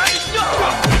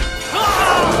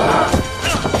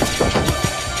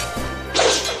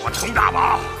我佟大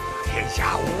宝，天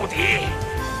下无敌，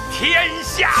天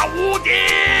下无敌！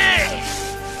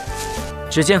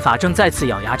只见法正再次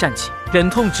咬牙站起，忍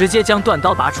痛直接将断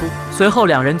刀拔出。随后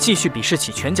两人继续比试起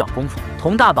拳脚功夫。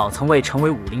佟大宝曾未成为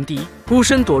武林第一，孤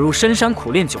身躲入深山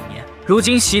苦练9年，如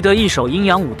今习得一手阴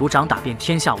阳五毒掌打遍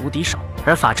天下无敌手。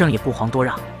而法正也不遑多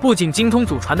让，不仅精通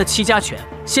祖传的7家拳，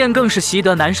现更是习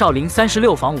得南少林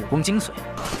36房武功精髓。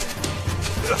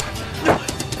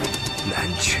南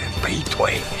拳北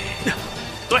腿，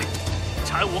对，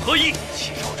禅武合一，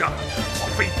齐少正，我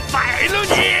非宰了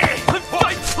你！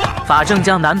法正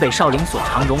将南北少林所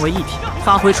长融为一体，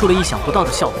发挥出了意想不到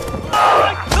的效果。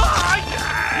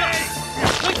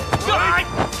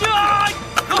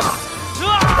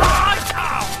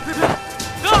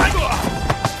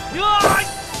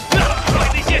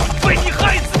那些被你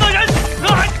害死的人！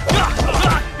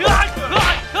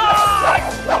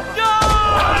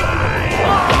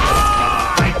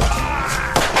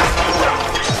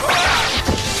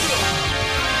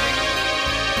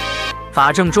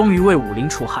法正终于为武林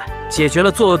除害，解决了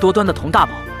作恶多端的佟大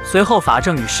宝。随后，法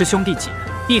正与师兄弟几人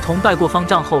一同拜过方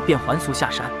丈后，便还俗下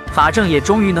山。法正也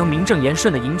终于能名正言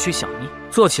顺地迎娶小妮，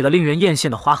做起了令人艳羡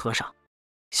的花和尚。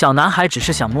小男孩只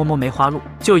是想摸摸梅花鹿，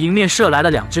就迎面射来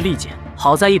了2支利箭。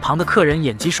好在一旁的客人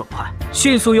眼疾手快，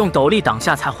迅速用斗笠挡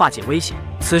下，才化解危险。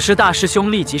此时大师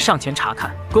兄立即上前查看，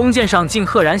弓箭上竟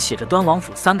赫然写着端王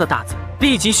府3个大字，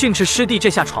立即训斥师弟这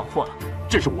下闯祸了。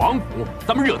这是王府，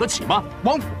咱们惹得起吗？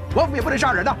王府也不能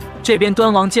杀人的。这边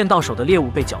端王见到手的猎物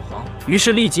被搅黄，于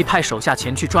是立即派手下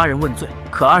前去抓人问罪。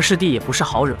可二师弟也不是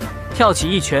好惹的，跳起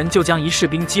一拳就将一士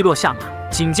兵击落下马，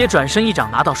紧接转身一掌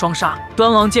拿到双杀。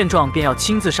端王见状便要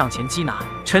亲自上前击拿，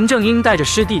陈正英带着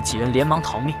师弟几人连忙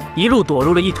逃命，一路躲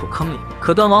入了一土坑里。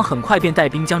可端王很快便带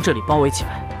兵将这里包围起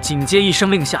来，紧接一声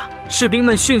令下，士兵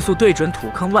们迅速对准土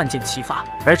坑万箭齐发，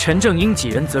而陈正英几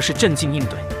人则是镇静应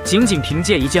对，仅凭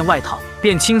借一件外套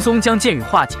便轻松将箭雨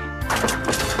化解。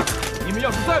你们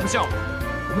要是再不下我，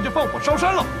我们就放火烧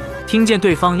山了。听见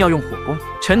对方要用火攻，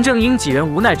陈正英几人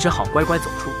无奈只好乖乖走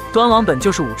出。端王本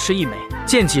就是武痴一枚，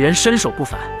见几人身手不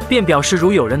凡，便表示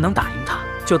如有人能打赢他，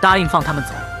就答应放他们走。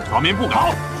场面不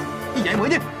敢，一言为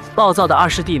定。暴躁的二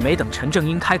师弟没等陈正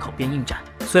英开口便应战，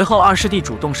随后二师弟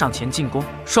主动上前进攻，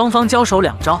双方交手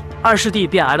2招，二师弟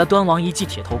便挨了端王一记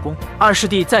铁头功。二师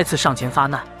弟再次上前发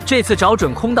难，这次找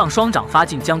准空档双掌发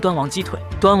劲将端王击退。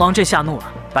端王这下怒了，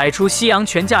摆出西洋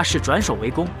拳架式转手为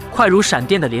攻，快如闪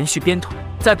电的连续鞭腿，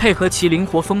再配合其灵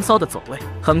活风骚的走位，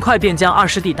很快便将二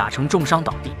师弟打成重伤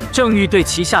倒地。正欲对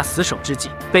其下死手之际，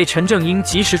被陈正英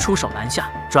及时出手拦下，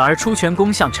转而出拳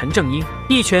攻向陈正英，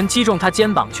一拳击中他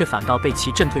肩膀，却反倒被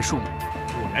其震退数米。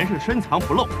果然是深藏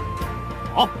不露。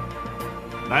好，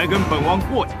来跟本王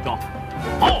过几招。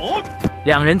好，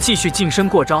两人继续近身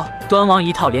过招，端王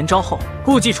一套连招后，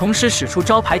故技重施，使出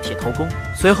招牌铁头功，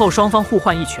随后双方互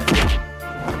换一拳。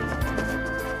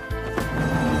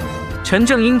陈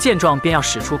正英见状便要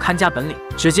使出看家本领，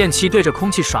只见其对着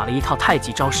空气耍了一套太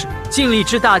极招式，劲力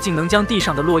之大竟能将地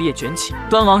上的落叶卷起。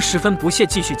端王十分不屑，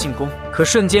继续进攻，可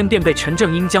瞬间便被陈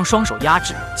正英将双手压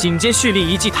制，紧接蓄力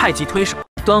一记太极推手，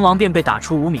端王便被打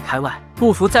出5米开外。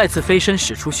不服再次飞身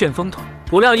使出旋风腿，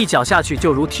不料一脚下去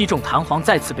就如踢中弹簧，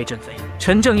再次被震飞。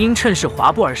陈正英趁势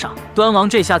滑步而上，端王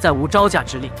这下再无招架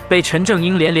之力，被陈正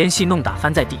英连系弄打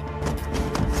翻在地。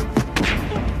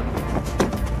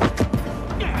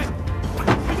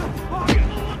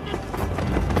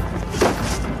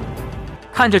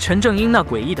看着陈正英那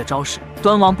诡异的招式，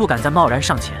端王不敢再贸然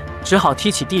上前，只好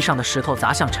踢起地上的石头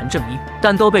砸向陈正英，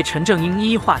但都被陈正英一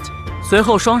一化解。随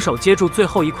后双手接住最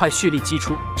后一块，蓄力击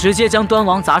出，直接将端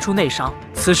王砸出内伤。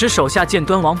此时手下见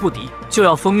端王不敌，就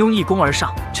要蜂拥一攻而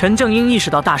上。陈正英意识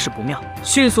到大事不妙，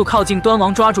迅速靠近端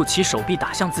王，抓住其手臂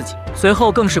打向自己，随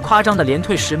后更是夸张的连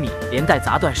退10米，连带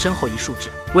砸断身后一树枝。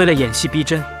为了演戏逼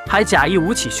真，还假意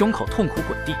捂起胸口痛苦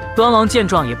滚地。端王见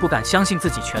状也不敢相信自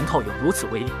己拳头有如此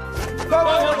威力，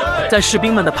在士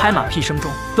兵们的拍马屁声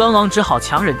中，端王只好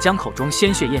强忍将口中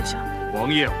鲜血咽下。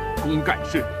王爷功盖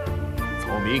世，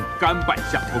草民甘拜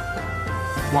下风，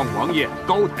望王爷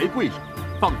高抬贵手，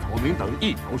放草民等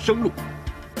一条生路。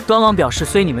端王表示，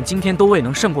虽你们今天都未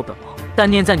能胜过本王，但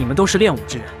念在你们都是练武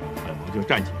之人，本王就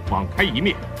暂且网开一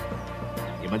面。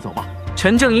你们走吧。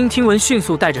陈正英听闻，迅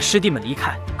速带着师弟们离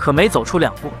开，可没走出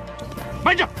2步。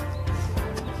慢着！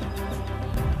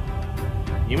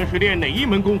你们是练哪一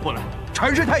门功夫的？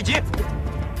陈氏太极。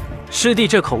师弟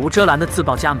这口无遮拦的自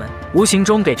报家门，无形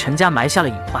中给陈家埋下了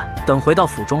隐患。等回到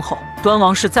府中后，端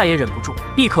王是再也忍不住，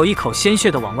一口一口鲜血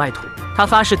的往外吐。他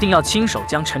发誓定要亲手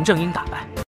将陈正英打败。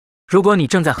如果你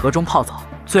正在河中泡澡，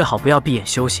最好不要闭眼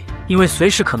休息，因为随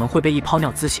时可能会被一泡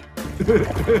尿滋醒。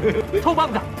臭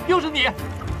棒子，又是你！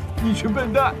一群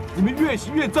笨蛋，你们越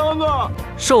洗越脏啊！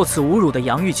受此侮辱的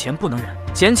杨玉乾不能忍，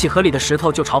捡起河里的石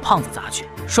头就朝胖子砸去。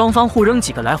双方互扔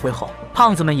几个来回后，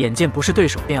胖子们眼见不是对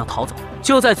手，便要逃走。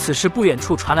就在此时，不远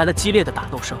处传来了激烈的打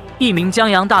斗声，一名江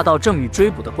洋大盗正与追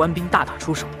捕的官兵大打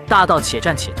出手，大盗且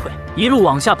战且退，一路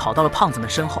往下跑到了胖子们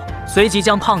身后，随即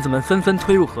将胖子们纷纷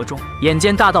推入河中。眼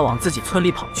见大盗往自己村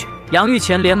里跑去，杨玉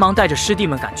乾连忙带着师弟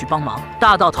们赶去帮忙。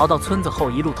大盗逃到村子后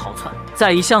一路逃窜，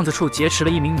在一巷子处劫持了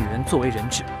一名女人作为人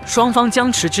质。双方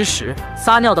僵持之时，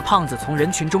撒尿的胖子从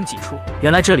人群中挤出，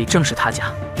原来这里正是他家，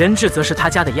人质则是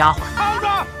他家的丫鬟。胖子，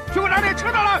去我拿点吃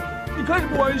的来！你开什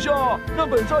么玩笑？让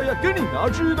本少爷给你拿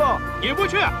吃的，你不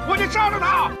去，我就杀了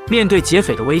他！面对劫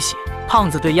匪的威胁，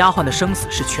胖子对丫鬟的生死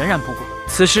是全然不顾。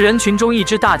此时人群中一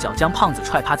只大脚将胖子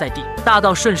踹趴在地，大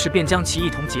盗顺势便将其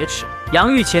一同劫持。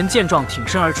杨玉乾见状挺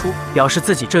身而出，表示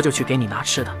自己这就去给你拿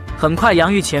吃的。很快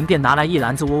杨玉乾便拿来一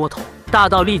篮子窝窝头，大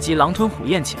盗立即狼吞虎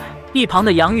咽起来。一旁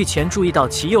的杨玉乾注意到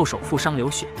其右手负伤流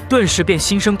血，顿时便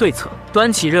心生对策，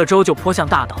端起热粥就泼向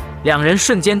大盗，两人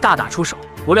瞬间大打出手。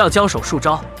不料交手数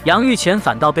招，杨玉乾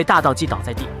反倒被大盗击倒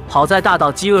在地。好在大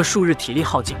盗饥饿数日，体力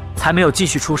耗尽，才没有继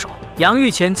续出手。杨玉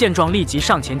乾见状，立即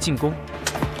上前进攻。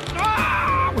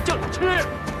我叫你吃！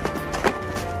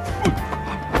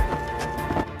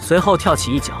随后跳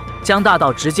起一脚，将大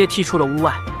盗直接踢出了屋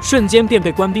外，瞬间便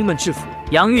被官兵们制服。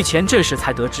杨玉乾这时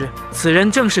才得知，此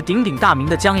人正是鼎鼎大名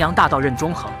的江洋大盗任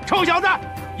中恒。臭小子！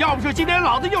要不是今天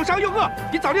老子又伤又饿，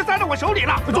你早就栽到我手里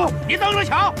了。走，你等着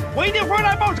瞧，我一定回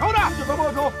来报仇的。想他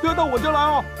报仇，都要到我家来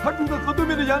哦。他住在河对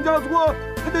面的杨家村，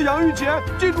他叫杨玉乾，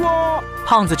记住哦。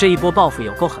胖子这一波报复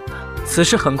有够狠的，此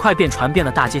事很快便传遍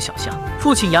了大街小巷。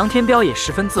父亲杨天彪也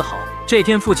十分自豪。这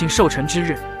天父亲寿辰之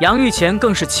日，杨玉乾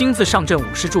更是亲自上阵舞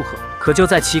狮祝贺。可就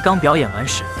在其刚表演完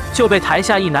时，就被台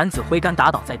下一男子挥杆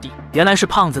打倒在地。原来是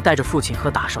胖子带着父亲和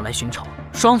打手来寻仇，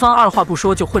双方二话不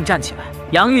说就混战起来。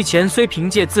杨玉乾虽凭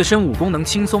借自身武功能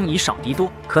轻松以少敌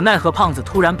多，可奈何胖子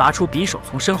突然拔出匕首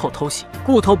从身后偷袭，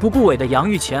顾头不顾尾的杨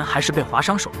玉乾还是被划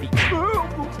伤手臂。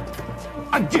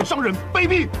暗箭伤人，卑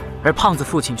鄙！而胖子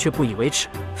父亲却不以为耻，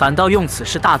反倒用此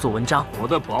事大做文章。我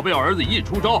的宝贝儿子一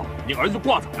出招，你儿子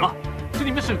挂彩了，是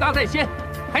你们使大在先，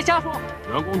还瞎说！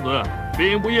袁公子，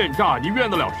兵不厌诈，你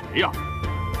怨得了谁呀？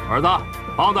儿子，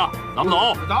胖子，咱们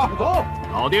走。走。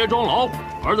老爹装老虎，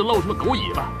儿子露出了狗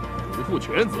尾巴，主父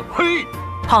犬子，呸！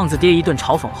胖子爹一顿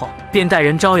嘲讽后，便带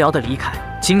人招摇的离开。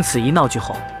经此一闹剧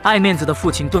后，爱面子的父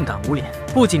亲顿感无脸，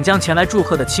不仅将前来祝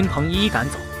贺的亲朋一一赶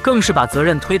走，更是把责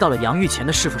任推到了杨玉乾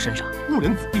的师傅身上。误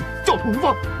人子弟，教徒无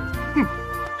方。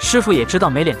师傅也知道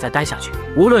没脸再待下去，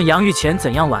无论杨玉乾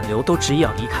怎样挽留，都执意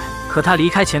要离开。可他离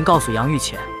开前告诉杨玉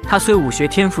乾，他虽武学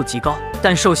天赋极高，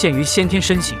但受限于先天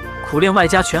身形，苦练外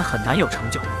家拳很难有成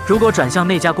就。如果转向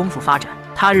内家功夫发展，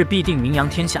他日必定名扬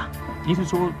天下。你是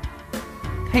说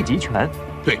太极拳？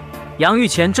对，杨玉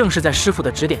乾正是在师傅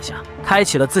的指点下，开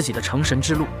启了自己的成神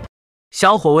之路。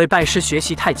小伙为拜师学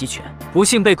习太极拳，不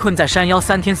幸被困在山腰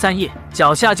3天3夜，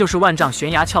脚下就是万丈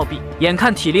悬崖峭壁，眼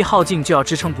看体力耗尽就要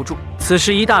支撑不住。此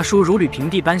时一大叔如履平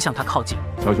地般向他靠近。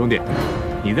小兄弟，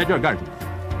你在这儿干什么？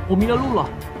我迷了路了，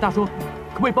大叔，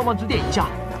可不可以帮忙指点一下？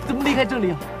怎么离开这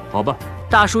里啊？好吧。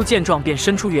大叔见状便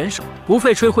伸出援手，不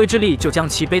费吹灰之力就将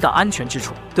其背到安全之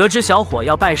处。得知小伙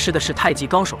要拜师的是太极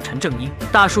高手陈正英，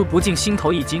大叔不禁心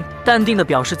头一惊，淡定地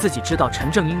表示自己知道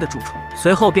陈正英的住处，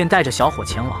随后便带着小伙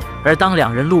前往。而当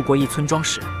两人路过一村庄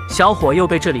时，小伙又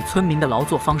被这里村民的劳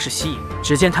作方式吸引。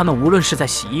只见他们无论是在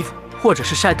洗衣服，或者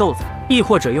是晒豆子，亦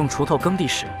或者用锄头耕地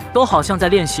时，都好像在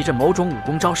练习着某种武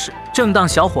功招式。正当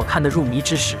小伙看得入迷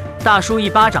之时，大叔一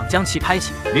巴掌将其拍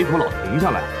醒。林头老，停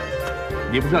下来！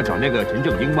你不是要找那个陈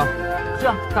正英吗？是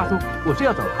啊，大叔，我是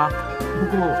要找他。不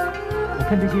过我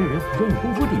看这些人好像有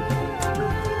功夫底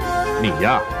子。你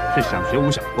呀，是想学武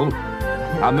想疯了。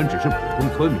他们只是普通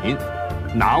村民，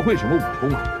哪会什么武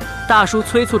功啊？大叔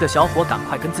催促着小伙赶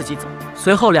快跟自己走。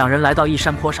随后两人来到一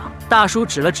山坡上，大叔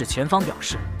指了指前方，表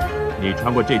示：你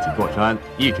穿过这几座山，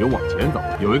一直往前走，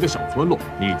有一个小村落。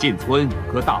你进村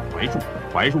有棵大槐树，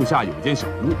槐树下有一间小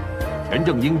屋，陈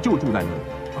正英就住在那里。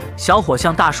小伙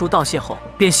向大叔道谢后，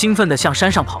便兴奋地向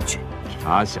山上跑去。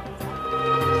傻小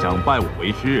子，想拜我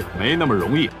为师没那么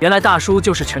容易。原来大叔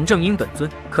就是陈正英本尊，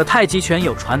可太极拳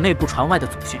有传内不传外的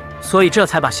祖训，所以这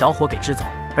才把小伙给支走。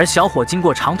而小伙经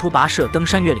过长途跋涉、登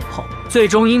山越岭后，最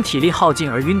终因体力耗尽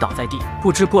而晕倒在地。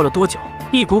不知过了多久，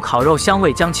一股烤肉香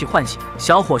味将其唤醒。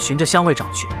小伙循着香味找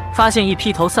去，发现一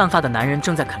披头散发的男人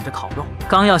正在啃着烤肉，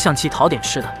刚要向其讨点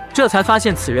吃的，这才发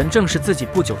现此人正是自己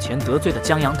不久前得罪的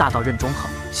江洋大盗任中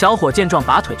恒。小伙见状，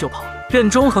拔腿就跑，任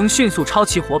中恒迅速抄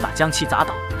起火把将其砸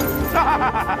倒。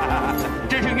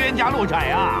真是冤家路窄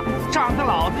啊！上次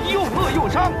老子又饿又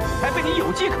伤，还被你有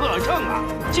机可乘啊！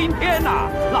今天呐，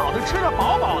老子吃得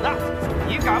饱饱的，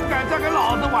你敢不敢再跟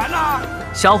老子玩啊？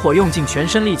小伙用尽全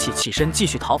身力气起身继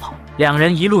续逃跑，两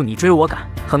人一路你追我赶，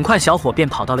很快小伙便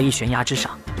跑到了一悬崖之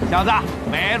上。小子，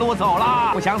没路走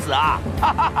了，不想死啊？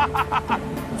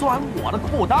钻我的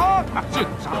裤裆，竟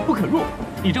杀不可入！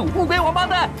你这乌龟王八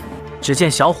蛋！只见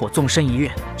小伙纵身一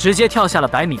跃，直接跳下了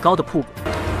100米高的瀑布。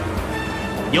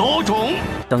有种！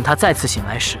等他再次醒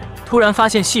来时，突然发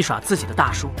现戏耍自己的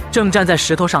大叔正站在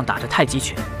石头上打着太极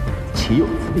拳。岂有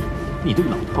此理！你这个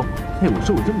老头，害我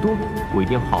受了这么多，我一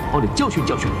定要好好的教训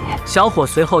教训你。小伙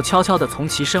随后悄悄地从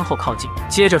其身后靠近，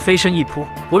接着飞身一扑，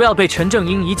不料被陈正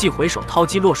英一记回手掏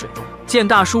击落水中。见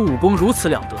大叔武功如此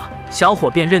了得，小伙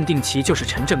便认定其就是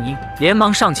陈正英，连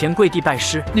忙上前跪地拜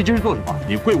师。你这是做什么？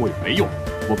你跪我也没用，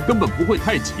我根本不会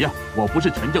太极呀！我不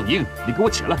是陈正英，你给我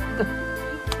起来！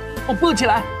我不起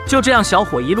来。就这样，小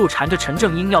伙一路缠着陈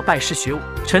正英要拜师学武。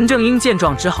陈正英见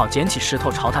状，只好捡起石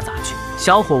头朝他砸去。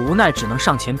小伙无奈，只能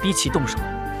上前逼其动手。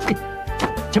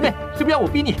前辈，是不是要我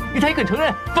逼你？你才肯承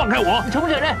认？放开我！你承不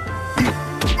承认？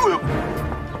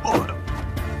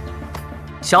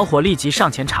小伙立即上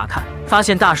前查看，发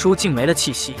现大叔竟没了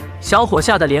气息。小伙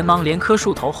吓得连忙连磕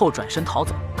数头后转身逃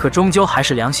走，可终究还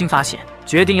是良心发现，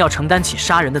决定要承担起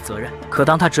杀人的责任。可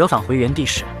当他折返回原地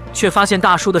时，却发现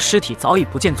大叔的尸体早已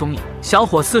不见踪影。小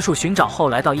伙四处寻找后，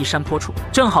来到一山坡处，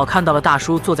正好看到了大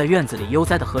叔坐在院子里悠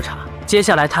哉的喝茶。接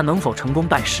下来他能否成功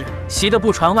拜师，习得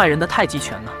不传外人的太极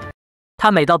拳呢？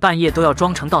他每到半夜都要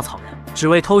装成稻草人，只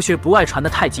为偷学不外传的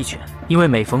太极拳。因为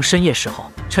每逢深夜时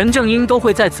候，陈正英都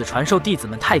会在此传授弟子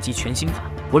们太极拳心法。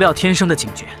不料天生的警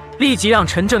觉立即让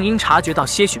陈正英察觉到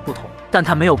些许不同，但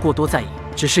他没有过多在意，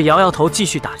只是摇摇头继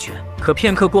续打拳。可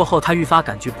片刻过后，他愈发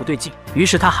感觉不对劲，于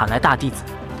是他喊来大弟子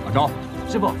阿昭，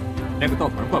师傅，那个稻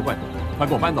草人怪怪的，快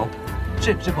给我搬走。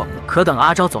是师傅。可等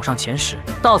阿昭走上前时，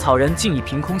稻草人竟已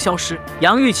凭空消失。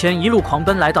杨玉乾一路狂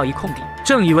奔来到一空地，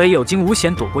正以为有惊无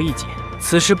险躲过一劫，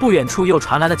此时不远处又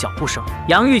传来了脚步声。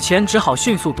杨玉乾只好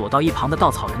迅速躲到一旁的稻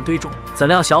草人堆中。怎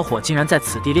料小伙竟然在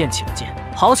此地练起了剑，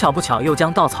好巧不巧又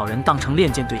将稻草人当成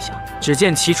练剑对象。只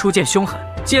见其出剑凶狠，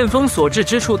剑锋所至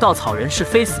之处，稻草人是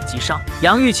非死即伤。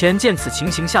杨玉乾见此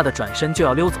情形，吓得转身就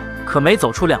要溜走，可没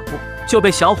走出2步，就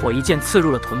被小伙一剑刺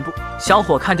入了臀部。小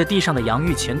伙看着地上的杨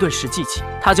玉乾，顿时记起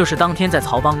他就是当天在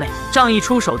曹帮内仗义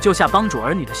出手救下帮主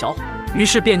儿女的小伙，于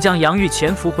是便将杨玉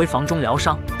乾扶回房中疗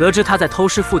伤。得知他在偷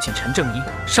师父亲陈正英，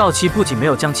少奇不仅没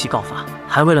有将其告发，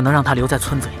还为了能让他留在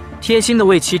村子里，贴心的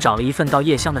为其找了一份到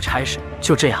夜乡的差事。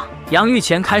就这样，杨玉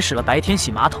乾开始了白天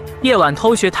洗马桶，夜晚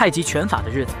偷学太极拳法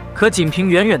的日子。可仅凭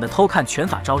远远的偷看拳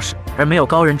法招式，而没有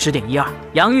高人指点1、2，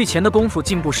杨玉乾的功夫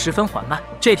进步十分缓慢。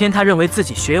这天，他认为自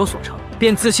己学有所成，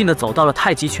便自信地走到了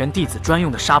太极拳弟子专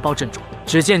用的沙包阵中。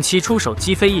只见其出手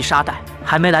击飞一沙袋，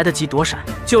还没来得及躲闪，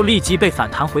就立即被反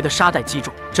弹回的沙袋击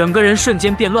中，整个人瞬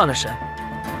间变乱了神。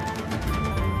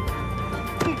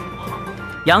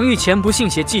杨玉乾不信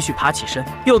邪，继续爬起身，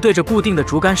又对着固定的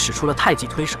竹竿使出了太极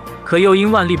推手，可又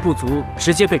因腕力不足，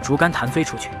直接被竹竿弹飞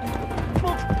出去。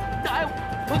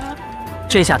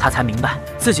这下他才明白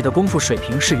自己的功夫水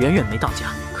平是远远没到家，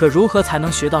可如何才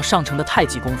能学到上乘的太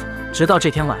极功夫呢？直到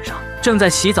这天晚上，正在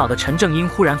洗澡的陈正英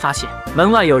忽然发现门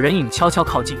外有人影悄悄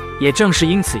靠近，也正是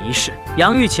因此一事，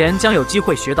杨玉乾将有机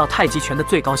会学到太极拳的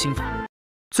最高心法。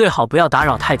最好不要打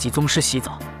扰太极宗师洗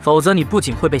澡，否则你不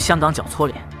仅会被香港脚搓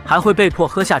脸，还会被迫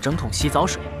喝下整桶洗澡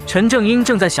水。陈正英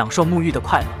正在享受沐浴的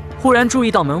快乐，忽然注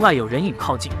意到门外有人影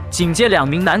靠近，紧接2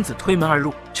名男子推门而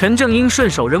入，陈正英顺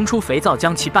手扔出肥皂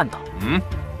将其绊倒。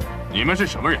你们是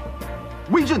什么人？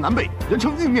威震南北，人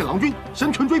称玉面郎君，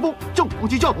神拳追风，正黄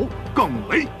旗教头耿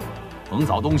雷。横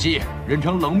扫东西，人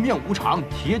称冷面无常，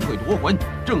铁腿夺魂，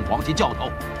正黄旗教头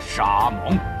沙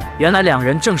蒙。原来2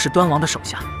人正是端王的手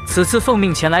下，此次奉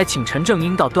命前来请陈正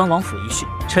英到端王府一叙。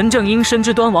陈正英深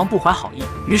知端王不怀好意，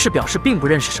于是表示并不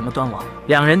认识什么端王。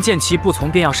2人见其不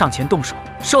从，便要上前动手，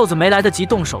瘦子没来得及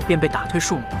动手，便被打退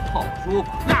数目。好说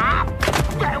法。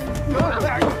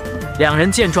2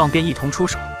人见状便一同出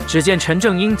手，只见陈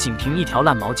正英仅凭一条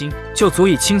烂毛巾就足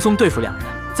以轻松对付2人，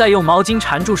再用毛巾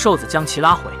缠住瘦子将其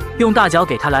拉回，用大脚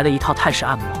给他来了一套泰式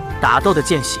按摩。打斗的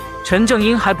间隙，陈正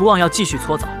英还不忘要继续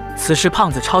搓澡。此时胖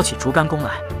子抄起竹竿攻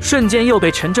来，瞬间又被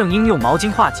陈正英用毛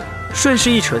巾化解，顺势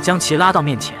一扯将其拉到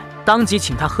面前，当即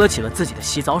请他喝起了自己的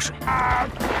洗澡水。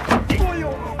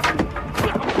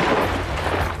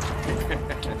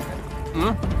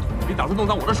你打算弄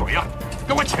脏我的水呀？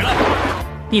给我起来！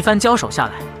一番交手下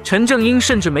来，陈正英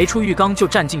甚至没出浴缸就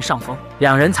占尽上风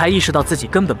，2人才意识到自己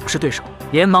根本不是对手，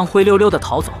连忙灰溜溜的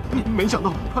逃走。没想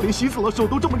到他连洗死了手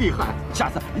都这么厉害，下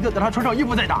次一定要等他穿上衣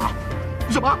服再打。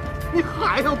什么？你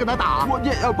还要跟他打？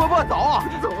爸爸走啊！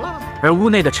走了。而屋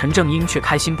内的陈正英却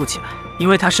开心不起来，因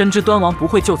为他深知端王不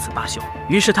会就此罢休，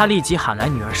于是他立即喊来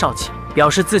女儿少琪，表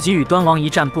示自己与端王一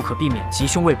战不可避免，吉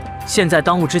凶未卜。现在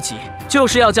当务之急就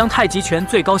是要将太极拳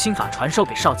最高心法传授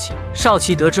给少琪。少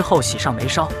琪得知后喜上眉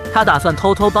梢，他打算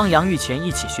偷偷帮杨玉乾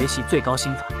一起学习最高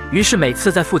心法。于是每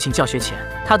次在父亲教学前，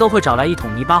他都会找来一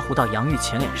桶泥巴糊到杨玉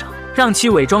乾脸上，让其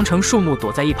伪装成树木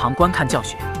躲在一旁观看教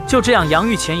学。就这样，杨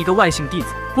玉乾一个外姓弟子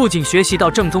不仅学习到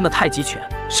正宗的太极拳，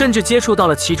甚至接触到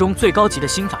了其中最高级的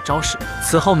心法招式。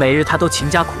此后每日他都勤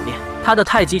加苦练，他的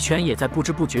太极拳也在不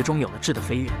知不觉中有了质的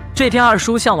飞跃。这天二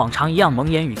叔像往常一样蒙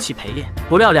言语气陪练，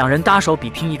不料2人搭手比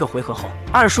拼1个回合后，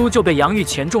二叔就被杨玉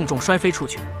乾重重摔飞出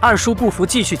去。二叔不服，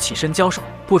继续起身交手，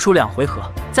不出2回合，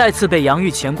再次被杨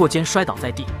玉乾过肩摔倒在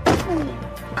地。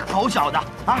好小子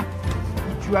啊！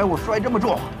你居然我摔这么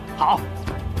重，好，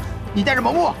你带着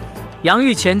蒙我。杨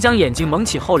玉乾将眼睛蒙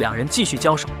起后，2人继续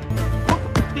交手。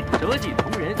舍己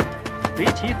同人，为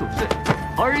其所胜，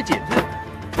而而解之，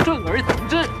顺而从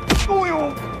之。哎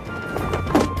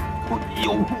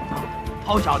呦，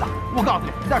好小子！我告诉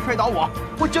你，再摔倒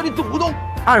我教你祖宗！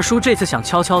二叔这次想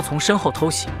悄悄从身后偷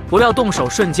袭，不料动手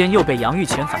瞬间又被杨玉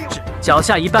乾反制，脚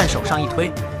下一绊，手上一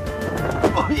推。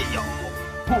哎呦，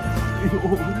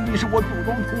你是我祖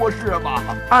宗托世吧？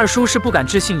二叔是不敢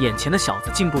置信眼前的小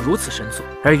子进步如此神速。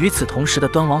而与此同时的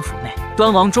端王府内，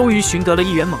端王终于寻得了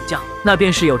一员猛将，那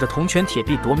便是有着铜拳铁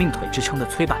臂夺命腿之称的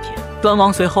崔霸天。端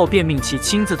王随后便命其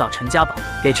亲自到陈家堡，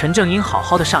给陈正英好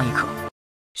好的上一课。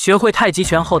学会太极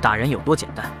拳后打人有多简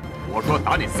单？我说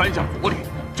打你3下左脸，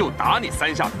就打你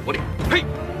3下左脸。嘿，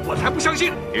我才不相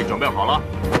信！你准备好了？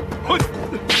嘿！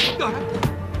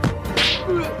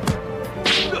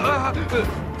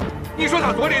你说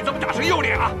打左脸怎么打成右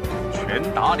脸啊？拳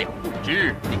打2不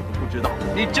知，你都不知道，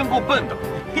你真够笨的。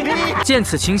见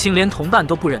此情形，连同伴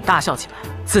都不忍，大笑起来。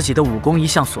自己的武功一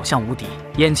向所向无敌，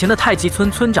眼前的太极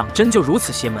村村长真就如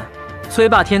此邪门？崔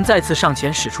霸天再次上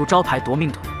前使出招牌夺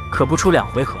命腿，可不出2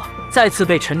回合，再次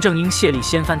被陈正英卸力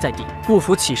掀翻在地。不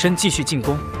服起身继续进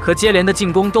攻，可接连的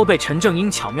进攻都被陈正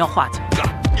英巧妙化解。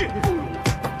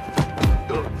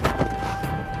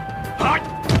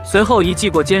随后一记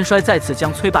过肩摔，再次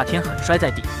将崔霸天狠摔在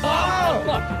地。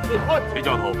崔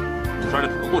教头，摔得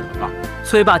疼不疼啊？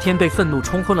崔霸天被愤怒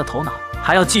冲昏了头脑，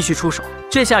还要继续出手，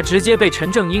这下直接被陈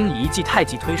正英以一记太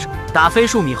极推手打飞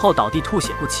数米后倒地吐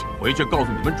血不起。回去告诉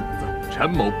你们主子，陈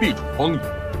某必处荒野，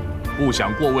不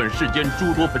想过问世间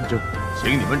诸多纷争，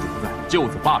请你们主子就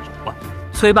此罢手吧。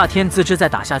崔霸天自知再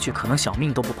打下去可能小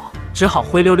命都不保，只好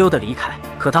灰溜溜的离开。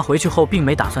可他回去后并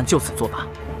没打算就此作罢，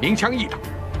明枪易挡，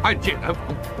暗箭难防。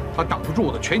他挡不住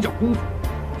我的拳脚功夫，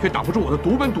却挡不住我的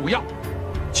独门毒药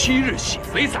，7日洗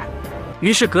髓散。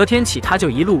于是隔天起，他就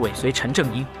一路尾随陈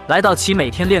正英，来到其每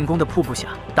天练功的瀑布下，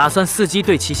打算伺机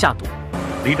对其下毒。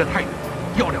离得太远，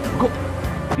药量不够。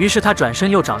于是他转身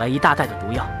又找来一大袋的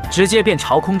毒药，直接便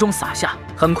朝空中撒下，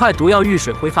很快毒药遇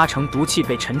水挥发成毒气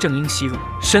被陈正英吸入，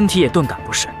身体也顿感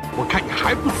不适。我看你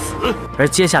还不死！而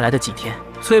接下来的几天，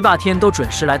崔霸天都准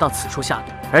时来到此处下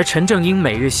毒，而陈正英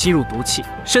每日吸入毒气，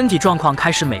身体状况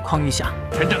开始每况愈下。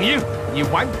陈正英，你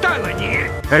完蛋了你！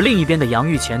而另一边的杨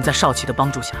玉乾在少奇的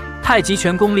帮助下，太极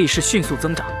拳功力是迅速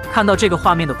增长。看到这个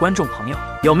画面的观众朋友，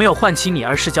有没有唤起你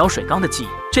儿时搅水缸的记忆？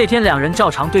这天两人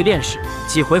照常对练时，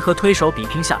几回合推手比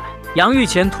拼下来，杨玉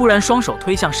乾突然双手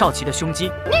推向少奇的胸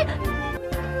肌。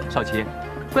少奇，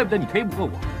怪不得你推不过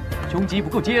我，胸肌不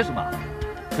够结实嘛，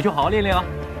回去好好练练哦。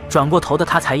转过头的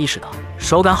他才意识到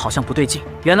手感好像不对劲，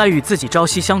原来与自己朝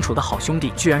夕相处的好兄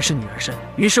弟居然是女儿身。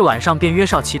于是晚上便约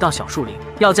少奇到小树林，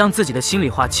要将自己的心里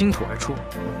话倾吐而出。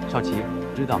少奇，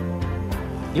知道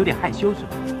你有点害羞是吧？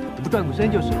你不转过身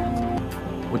就是了。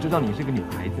我知道你是个女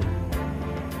孩子，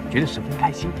觉得十分开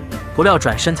心。不料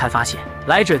转身才发现，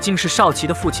来者竟是少奇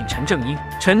的父亲陈正英。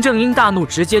陈正英大怒，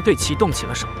直接对其动起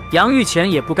了手。杨玉乾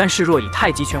也不甘示弱，以太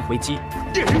极拳回击。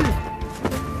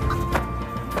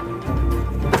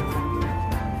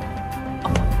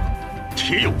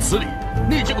铁有此理！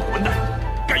你这个混蛋，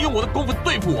敢用我的功夫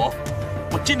对付我，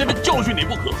我今天得教训你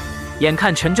不可！眼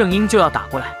看陈正英就要打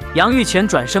过来，杨玉乾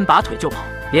转身拔腿就跑，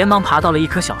连忙爬到了一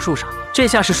棵小树上。这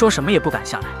下是说什么也不敢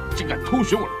下来。竟敢偷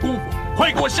学我的功夫，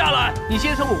快给我下来！你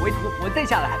先收我为徒，我再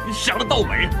下来。你想得到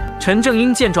没？陈正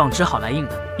英见状只好来硬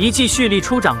的，一记蓄力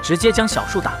出掌，直接将小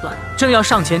树打断。正要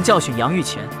上前教训杨玉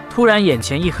乾，突然眼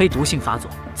前一黑，毒性发作。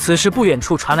此时不远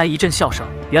处传来一阵笑声，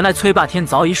原来崔霸天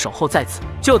早已守候在此，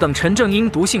就等陈正英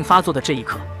毒性发作的这一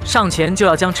刻，上前就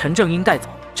要将陈正英带走。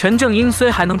陈正英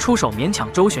虽还能出手勉强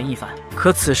周旋一番，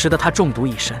可此时的他中毒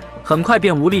已深，很快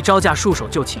便无力招架，束手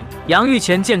就擒。杨玉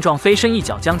乾见状，飞身一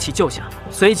脚将其救下，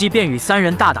随即便与三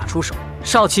人大打出手。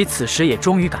少奇此时也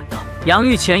终于赶到，杨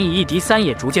玉乾以一敌三，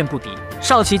也逐渐不敌。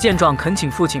少奇见状，恳请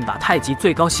父亲把太极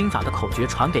最高心法的口诀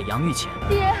传给杨玉乾。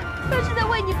爹，他是在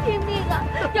为你拼命啊！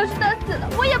要是他死了，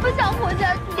我也不想活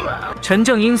下去。陈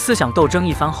正英思想斗争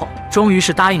一番后，终于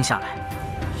是答应下来。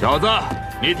小子，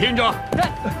你听着。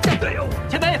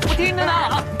前辈，我听着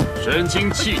呢。身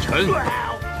轻气沉，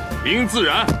名自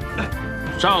然，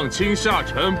上倾下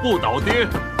沉不倒跌。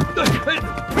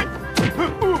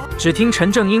只听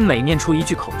陈正英每念出一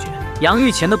句口诀，杨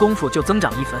玉乾的功夫就增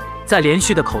长1分。在连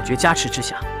续的口诀加持之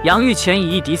下，杨玉乾以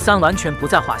一敌三完全不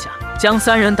在话下，将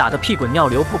三人打得屁滚尿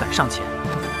流，不敢上前。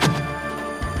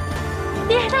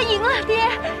爹，他赢了！爹！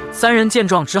三人见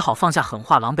状只好放下狠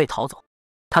话，狼狈逃走。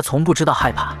他从不知道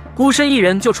害怕，孤身一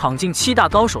人就闯进7大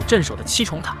高手镇守的7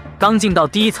重塔。刚进到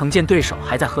第1层，见对手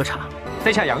还在喝茶。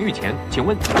在下杨玉乾，请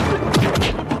问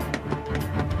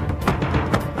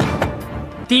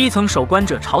第1层守关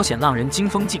者朝鲜浪人金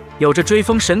风镜，有着追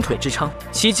风神腿之称，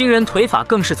其惊人腿法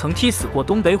更是曾踢死过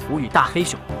东北虎与大黑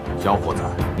熊。小伙子，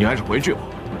你还是回去吧。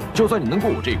就算你能过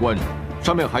我这一关，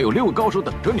上面还有6个高手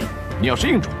等着你。你要是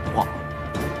硬闯的话，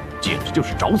简直就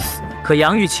是找死。可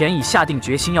杨玉乾已下定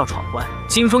决心要闯关，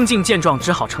金风镜见状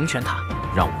只好成全他，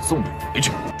让我送你回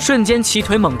去。瞬间齐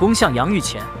腿猛攻向杨玉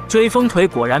乾，追风腿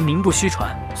果然名不虚传，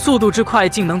速度之快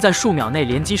竟能在数秒内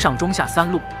连击上中下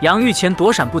3路。杨玉乾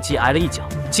躲闪不及，挨了一脚，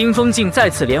金风镜再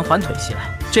次连环腿袭来。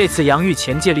这次杨玉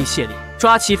乾借力卸力，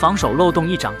抓其防守漏洞，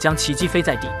一掌将其击飞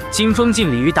在地。金风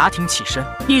镜鲤鱼打挺起身，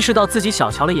意识到自己小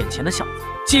瞧了眼前的小子，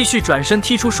继续转身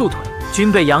踢出数腿，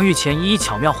均被杨玉乾一一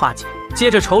巧妙化解。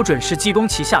接着瞅准时机攻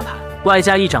其下盘，外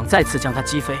加一掌再次将他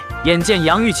击飞。眼见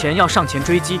杨玉乾要上前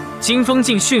追击，金风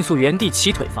镜迅速原地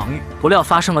起腿防御，不料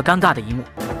发生了尴尬的一幕，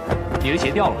你的鞋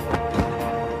掉了。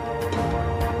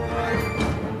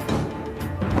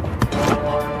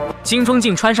金风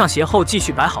镜穿上鞋后继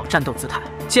续摆好战斗姿态，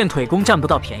见腿攻占不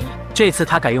到便宜，这次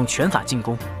他改用拳法进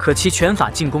攻，可其拳法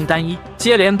进攻单一，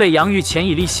接连被杨玉乾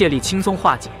以力卸力轻松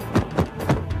化解。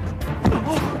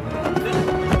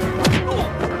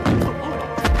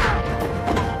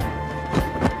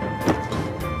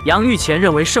杨玉乾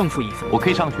认为胜负已分，我可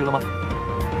以上去了吗？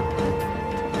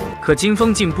可金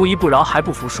风镜不依不饶，还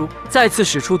不服输，再次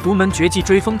使出独门绝技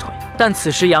追风腿。但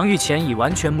此时杨玉乾已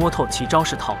完全摸透其招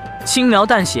式套路，轻描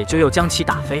淡写就又将其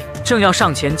打飞。正要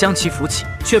上前将其扶起，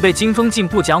却被金风镜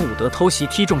不讲武德偷袭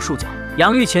踢中数脚。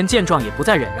杨玉乾见状也不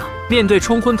再忍让，面对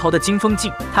冲昏头的金风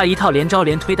镜，他一套连招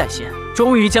连推带掀，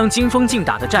终于将金风镜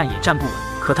打得站也站不稳。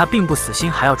可他并不死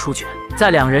心，还要出拳。在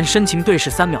两人深情对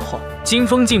视3秒后，金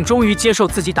风镜终于接受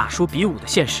自己打输比武的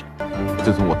现实。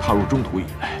自从我踏入中途以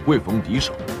来，未逢敌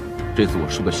手，这次我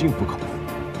输得心服口服。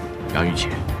杨玉乾，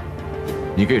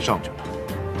你可以上去了。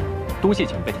多谢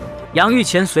前辈。杨玉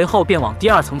乾随后便往第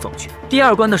2层走去。第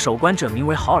2关的守关者名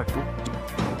为豪尔都，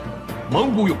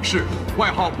蒙古勇士，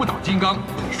外号不倒金刚，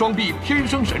双臂天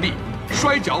生神力，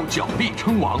摔跤脚力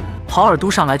称王。豪尔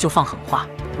都上来就放狠话，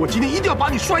我今天一定要把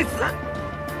你摔死。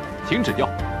请指教。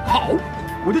好，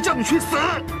我就叫你去死。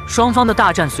双方的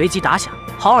大战随即打响。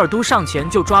郝尔都上前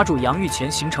就抓住杨玉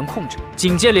乾，形成控制，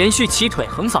紧接连续起腿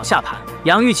横扫下盘。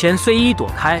杨玉乾虽一躲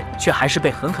开，却还是被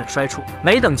狠狠摔出。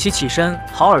没等其起身，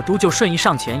郝尔都就瞬移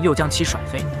上前，又将其甩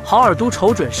飞。郝尔都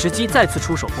瞅准时机，再次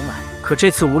出手攻来。可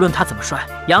这次无论他怎么摔，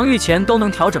杨玉乾都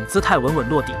能调整姿态，稳稳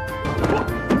落地。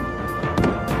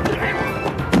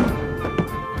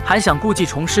还想故技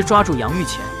重施抓住杨玉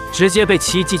乾，直接被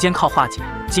其击肩靠化解。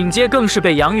紧接更是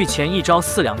被杨玉乾一招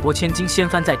4两拨千斤掀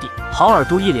翻在地。郝尔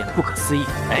都一脸不可思议，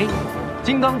哎，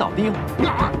金刚倒地了。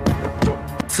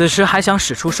此时还想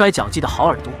使出摔跤技的郝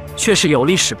尔都，却是有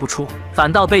力使不出，反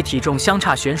倒被体重相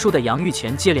差悬殊的杨玉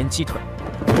乾接连击腿。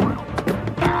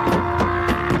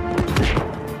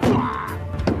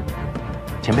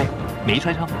前辈，没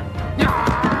摔伤吧？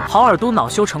郝尔都恼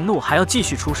羞成怒，还要继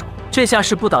续出手。这下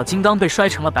是不倒金刚被摔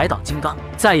成了百倒金刚，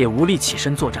再也无力起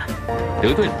身作战。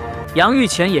得罪了。杨玉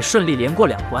乾也顺利连过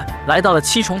2关，来到了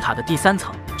7重塔的第3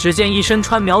层。只见一身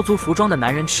穿苗族服装的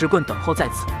男人持棍等候在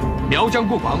此。苗疆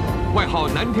棍王，外号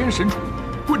南天神杵，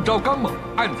棍招刚猛，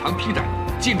暗藏劈斩，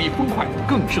劲力风快，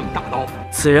更胜大刀。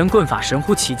此人棍法神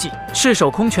乎其技，赤手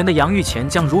空拳的杨玉乾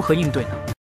将如何应对呢？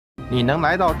你能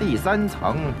来到第3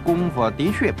层，功夫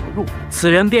的确不弱。此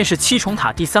人便是7重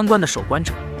塔第3关的守关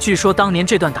者。据说当年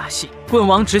这段打戏，棍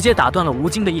王直接打断了吴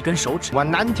京的一根手指。我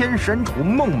南天神杵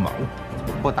孟某，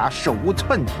不打手无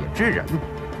寸铁之人。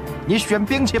你选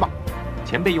兵器吧。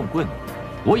前辈用棍，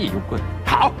我也用棍。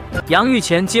好。杨玉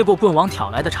乾接过棍王挑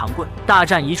来的长棍，大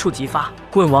战一触即发。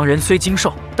棍王人虽精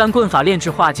瘦，但棍法炼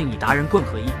制化境已达人棍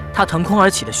合一。他腾空而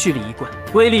起的蓄力一棍，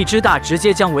威力之大，直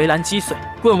接将围栏击碎。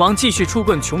棍王继续出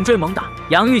棍穷追猛打。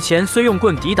杨玉乾虽用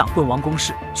棍抵挡棍王攻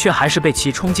势，却还是被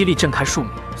其冲击力震开数米。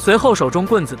随后手中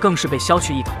棍子更是被削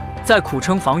去一头。在苦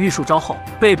撑防御数招后，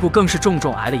背部更是重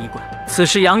重挨了一棍。此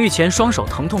时杨玉乾双手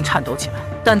疼痛颤抖起来，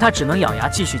但他只能咬牙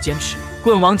继续坚持。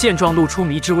棍王见状露出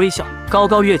迷之微笑，高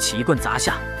高跃起一棍砸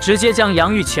下，直接将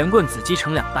杨玉乾棍子击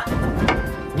成2半。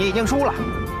你已经输了，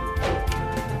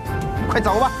快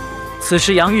走吧。此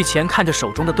时杨玉乾看着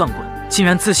手中的断棍，竟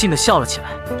然自信地笑了起来。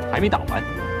还没打完。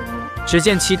只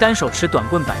见其单手持短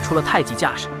棍摆出了太极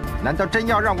架势。难道真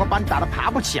要让我把你打得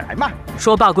爬不起来吗？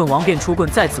说罢，棍王便出棍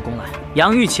再次攻来。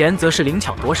杨玉乾则是灵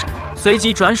巧躲闪，随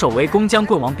即转手围攻，将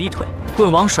棍王逼退。棍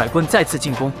王甩棍再次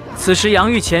进攻。此时杨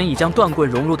玉乾已将断棍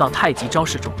融入到太极招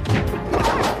式中。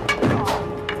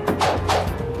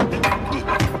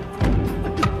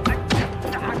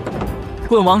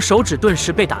棍王手指顿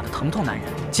时被打得疼痛难忍。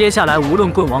接下来无论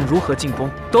棍王如何进攻，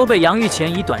都被杨玉乾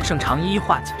以短胜长一一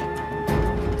化解。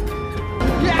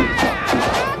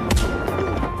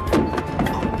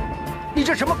你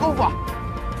这什么功夫？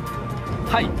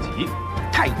太极。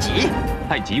太极。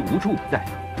太极无处不在，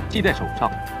既在手上，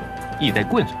亦在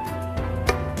棍上。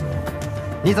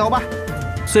你走吧。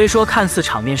虽说看似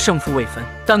场面胜负未分，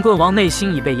但棍王内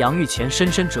心已被杨玉乾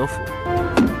深深折服。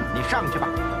你上去吧。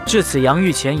至此，杨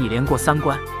玉乾已连过3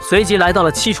关，随即来到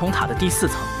了7重塔的第4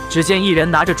层。只见一人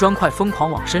拿着砖块疯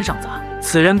狂往身上砸，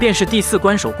此人便是第4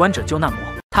关守关者鸠难魔。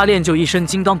他练就一身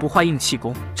金刚不坏硬气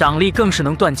功，掌力更是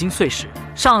能断金碎石，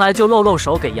上来就露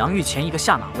手给杨玉乾一个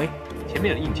下马威。前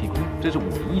面的硬气功真是武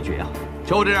林一绝啊！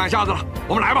就这2下子了，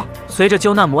我们来吧。随着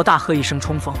鸠难魔大喝一声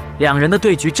冲锋，两人的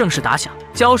对局正式打响。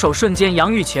交手瞬间，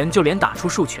杨玉乾就连打出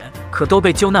数拳，可都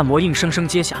被鸠难魔硬生生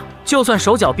接下，就算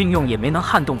手脚并用也没能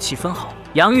撼动其分毫。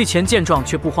杨玉乾见状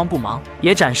却不慌不忙，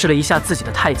也展示了一下自己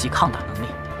的太极抗打能力。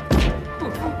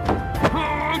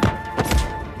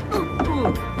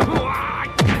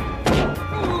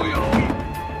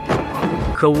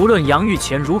可无论杨玉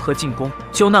乾如何进攻，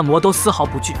鸠难魔都丝毫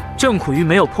不惧，正苦于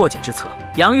没有破解之策。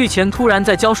杨玉乾突然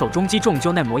在交手中击中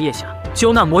鸠难魔腋下，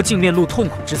鸠难魔竟面露痛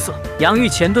苦之色。杨玉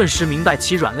乾顿时明白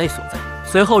其软肋所在，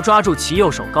随后抓住其右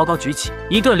手高高举起，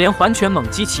一顿连环拳猛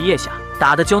击其腋下，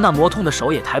打得鸠难魔痛的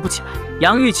手也抬不起来。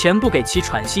杨玉乾不给其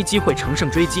喘息机会，乘胜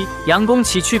追击，佯攻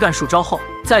其躯干数招后，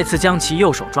再次将其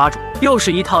右手抓住，又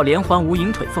是一套连环无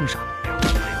影腿奉上。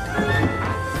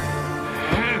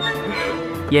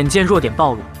眼见弱点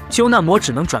暴露，鸠难魔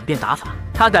只能转变打法，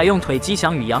他改用腿击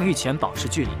想与杨玉乾保持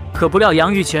距离，可不料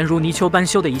杨玉乾如泥鳅般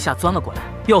咻的一下钻了过来，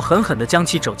又狠狠地将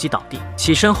其肘击倒地。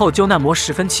起身后，鸠难魔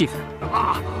十分气愤，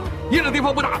硬的地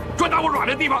方不打，专打我软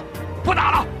的地方，不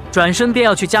打了。转身便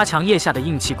要去加强腋下的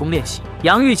硬气功练习。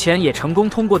杨玉乾也成功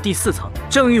通过第4层，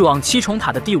正欲往7重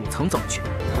塔的第5层走去。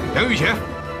杨玉乾，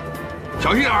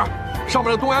小心点儿，上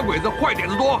面的东洋鬼子坏点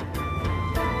子多。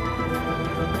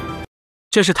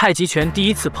这是太极拳第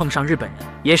1次碰上日本人，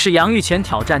也是杨玉乾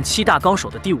挑战7大高手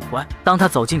的第5关。当他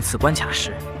走进此关卡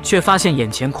时，却发现眼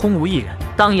前空无一人。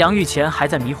当杨玉乾还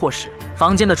在迷惑时，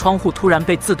房间的窗户突然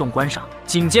被自动关上，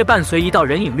紧接伴随一道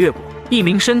人影掠过，一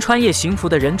名身穿夜行服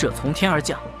的忍者从天而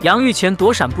降。杨玉乾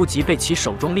躲闪不及，被其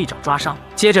手中利爪抓伤。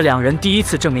接着两人第一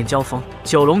次正面交锋，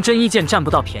九龙真一见占不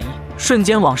到便宜，瞬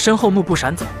间往身后幕布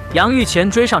闪走。杨玉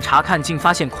乾追上查看，竟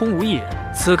发现空无一人。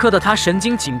此刻的他神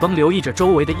经紧绷，留意着周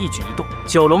围的一举一动。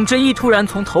九龙真一突然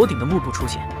从头顶的幕布出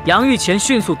现，杨玉乾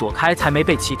迅速躲开，才没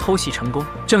被其偷袭成功。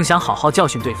正想好好教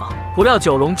训对方，不料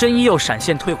九龙真一又闪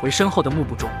现退回身后的幕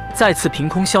布中，再次凭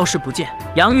空消失不见。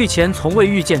杨玉乾从未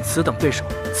遇见此等对手，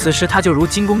此时他就如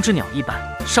惊弓之鸟一般，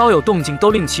稍有动静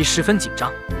都令其十分紧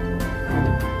张。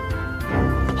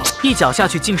一脚下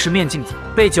去竟是面镜子，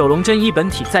被九龙真一本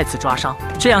体再次抓伤，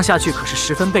这样下去可是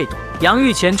十分被动。杨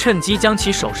玉乾趁机将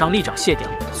其手上利爪卸掉，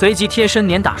随即贴身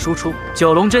碾打输出。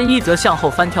九龙真一则向后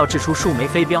翻跳，掷出数枚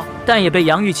飞镖，但也被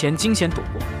杨玉乾惊险躲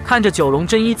过。看着九龙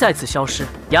真一再次消失，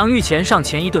杨玉乾上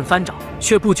前一顿翻找，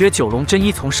却不觉九龙真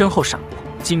一从身后闪过，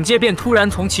紧接便突然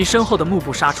从其身后的幕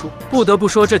布杀出。不得不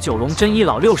说，这九龙真一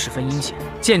老六十分阴险。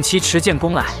见其持剑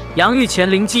攻来，杨玉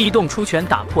乾灵机一动，出拳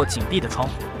打破紧闭的窗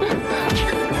户。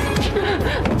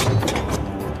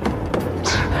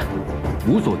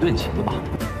无所遁形了吧？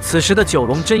此时的九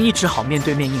龙真一只好面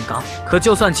对面硬刚，可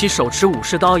就算其手持武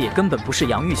士刀，也根本不是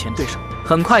杨玉乾对手。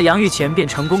很快，杨玉乾便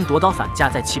成功夺刀反架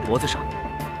在其脖子上。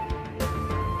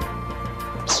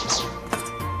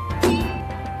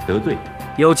得罪。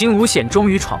有惊无险，终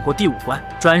于闯过第5关，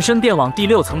转身便往第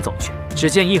6层走去。只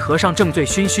见一和尚正醉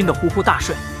醺醺的呼呼大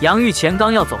睡，杨玉乾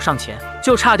刚要走上前，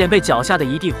就差点被脚下的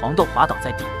一地黄豆滑倒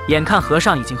在地。眼看和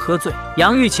尚已经喝醉，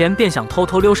杨玉乾便想偷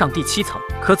偷溜上第7层，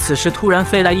可此时突然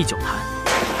飞来一酒坛。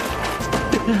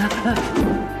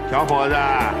小伙子，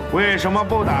为什么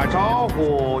不打招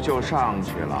呼就上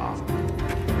去了？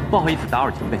不好意思，打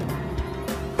扰前辈。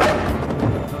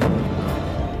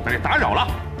那你打扰了。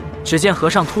只见和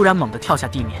尚突然猛地跳下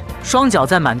地面，双脚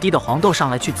在满地的黄豆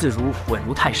上来去自如，稳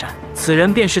如泰山。此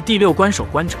人便是第6关守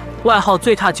关者，外号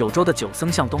醉踏九州的九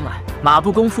僧向东来。马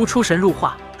步功夫出神入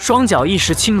化，双脚一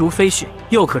时轻如飞絮，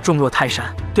又可重若泰山。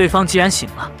对方既然醒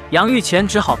了，杨玉乾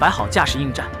只好摆好架势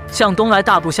应战。向东来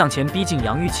大步向前逼近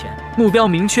杨玉乾，目标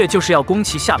明确，就是要攻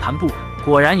其下盘不稳。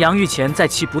果然，杨玉乾在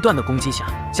其不断的攻击下，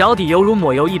脚底犹如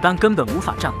抹油一般，根本无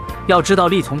法站稳。要知道，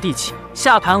力从地起，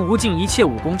下盘无尽，一切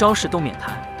武功招式都免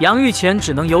谈。杨玉乾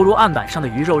只能犹如案板上的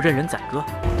鱼肉，任人宰割。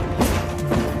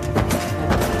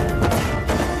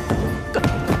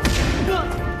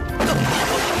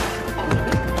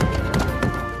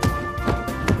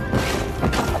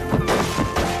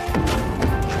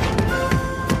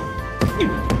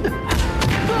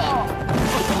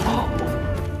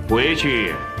回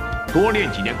去多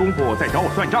练几年功夫，再找我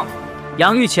算账。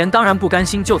杨玉乾当然不甘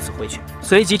心就此回去，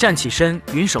随即站起身，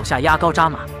允手下压高扎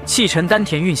马，气沉丹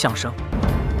田，运相声。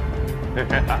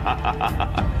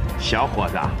小伙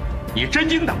子，你真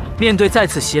精打！面对再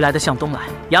次袭来的向东来，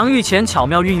杨玉乾巧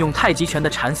妙运用太极拳的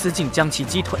缠丝劲将其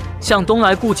击退。向东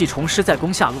来故技重施，再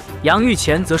攻下路，杨玉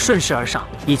乾则顺势而上，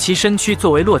以其身躯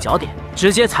作为落脚点，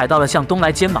直接踩到了向东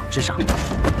来肩膀之上。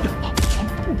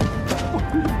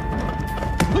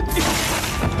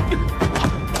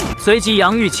随即，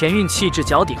杨玉乾运气至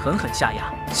脚底，狠狠下压，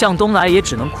向东来也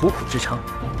只能苦苦支撑。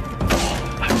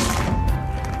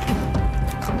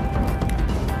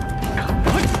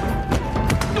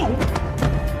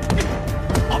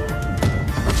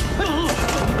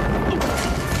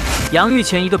杨玉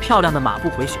乾一个漂亮的马步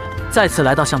回旋，再次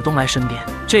来到向东来身边，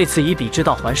这次以彼之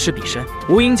道还施彼身，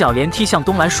无影脚连踢向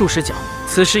东来数十脚。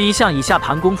此时一向以下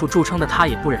盘功夫著称的他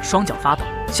也不忍双脚发抖，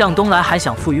向东来还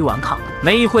想负隅顽抗，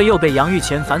没一会又被杨玉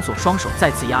乾反锁双手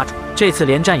再次压住，这次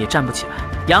连站也站不起来。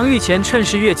杨玉乾趁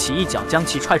势跃起一脚将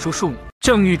其踹出数米，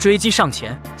正欲追击上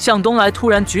前，向东来突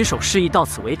然举手示意到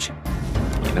此为止。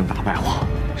你能打败我，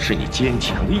是你坚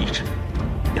强的意志，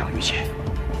杨玉乾，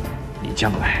你将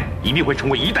来一定会成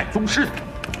为一代宗师的。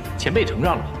前辈承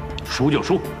让了，输就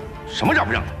输，什么让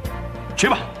不让的？去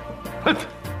吧！哼！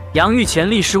杨玉乾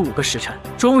历时5个时辰，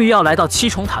终于要来到7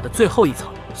重塔的最后一层。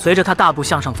随着他大步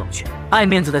向上走去，爱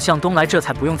面子的向东来这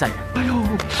才不用再忍。哎呦！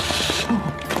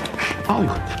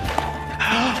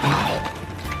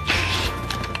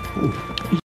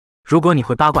如果你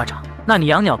会八卦掌，那你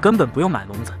养鸟根本不用买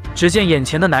笼子。只见眼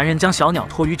前的男人将小鸟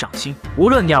托于掌心，无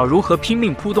论鸟如何拼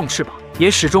命扑动翅膀，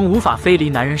也始终无法飞离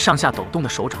男人上下抖动的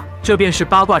手掌。这便是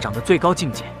八卦掌的最高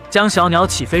境界，将小鸟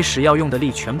起飞时要用的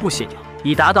力全部卸掉，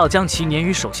以达到将其粘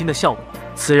于手心的效果。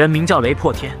此人名叫雷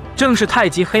破天，正是太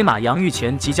极黑马杨玉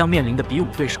乾即将面临的比武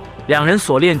对手。两人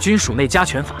所练均属内家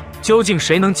拳法，究竟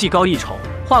谁能技高一筹？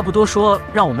话不多说，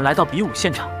让我们来到比武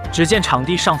现场。只见场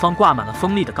地上方挂满了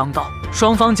锋利的钢刀，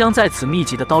双方将在此密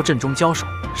集的刀阵中交手，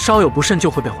稍有不慎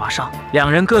就会被划伤。两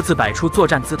人各自摆出作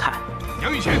战姿态。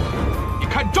杨玉乾，你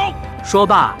看招！说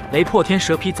罢，雷破天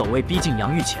蛇皮走位逼近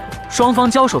杨玉乾。双方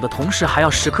交手的同时，还要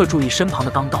时刻注意身旁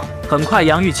的钢刀。很快，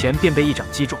杨玉乾便被一掌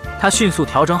击中，他迅速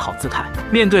调整好姿态，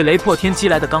面对雷破天击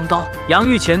来的钢刀，杨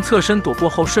玉乾侧身躲过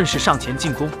后，顺势上前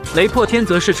进攻。雷破天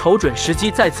则是瞅准时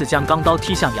机，再次将钢刀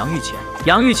踢向杨玉乾。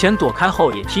杨玉乾躲开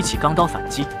后，也踢起钢刀反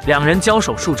击。两人交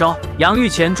手数招，杨玉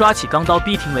乾抓起钢刀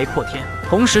逼停雷破天，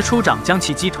同时出掌将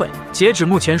其击退。截止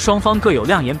目前，双方各有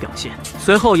亮眼表现。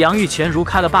随后，杨玉乾如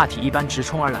开了霸体一般直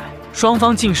冲而来。双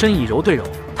方近身以柔对柔，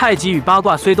太极与八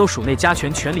卦虽都属内家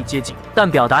拳拳理接近，但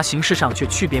表达形式上却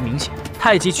区别明显。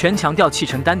太极拳强调气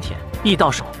沉丹田，易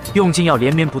到手，用劲要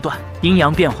连绵不断，阴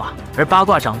阳变化；而八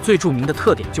卦掌最著名的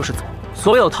特点就是走，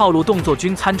所有套路动作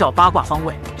均参照八卦方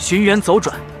位，循圆走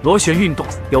转，螺旋运动，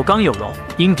有刚有柔，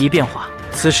因敌变化。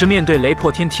此时面对雷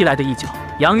破天踢来的一脚，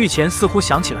杨玉乾似乎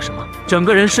想起了什么，整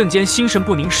个人瞬间心神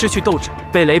不宁，失去斗志，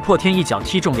被雷破天一脚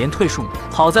踢中，连退数米。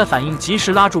好在反应及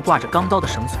时，拉住挂着钢刀的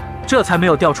绳索，这才没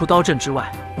有掉出刀阵之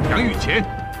外。杨玉乾，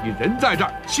你人在这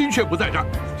儿，心却不在这儿，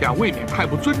这样未免太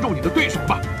不尊重你的对手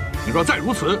吧？你若再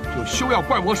如此，就休要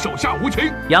怪我手下无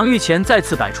情。杨玉乾再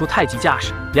次摆出太极架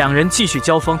势，两人继续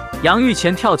交锋。杨玉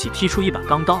乾跳起踢出一把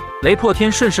钢刀，雷破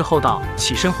天顺势后倒，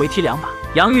起身回踢两把。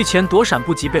杨玉乾躲闪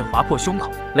不及，被划破胸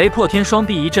口。雷破天双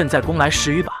臂一震，再攻来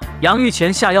10余把。杨玉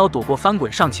乾下腰躲过翻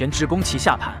滚上前，直攻其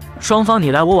下盘。双方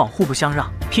你来我往，互不相让，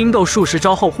拼斗数十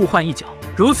招后互换一脚。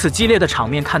如此激烈的场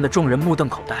面看得众人目瞪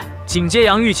口呆。紧接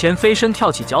杨玉乾飞身跳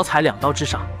起脚踩两刀之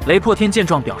上，雷破天见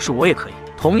状表示我也可以，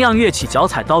同样跃起脚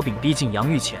踩刀柄逼近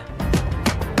杨玉乾。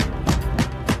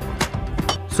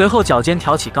随后脚尖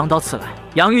挑起钢刀刺来，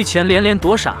杨玉乾连连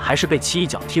躲闪，还是被其一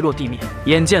脚踢落地面。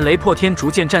眼见雷破天逐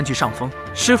渐占据上风，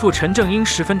师傅陈正英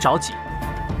十分着急。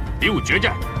比武决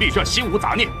战必须要心无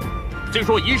杂念，虽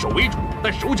说以守为主，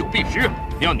但守久必失，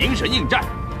你要凝神应战。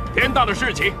天大的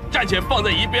事情暂且放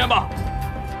在一边吧。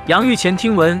杨玉乾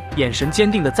听闻，眼神坚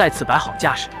定地再次摆好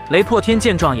架势。雷破天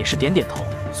见状也是点点头，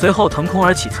随后腾空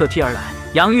而起，侧踢而来。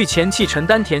杨玉乾气沉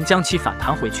丹田，将其反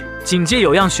弹回去，紧接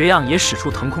有样学样，也使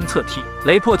出腾空侧踢。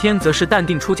雷破天则是淡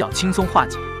定出脚，轻松化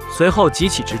解，随后急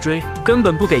起直追，根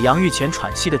本不给杨玉乾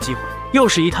喘息的机会，又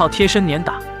是一套贴身碾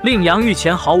打，令杨玉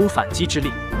乾毫无反击之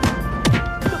力。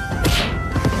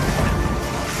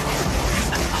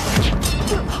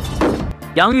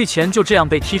杨玉乾就这样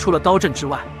被踢出了刀阵之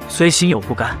外，虽心有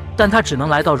不甘，但他只能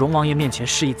来到荣王爷面前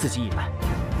示意自己已败。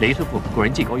雷师傅果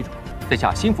然技高一筹，在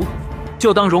下心服口服。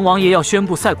就当荣王爷要宣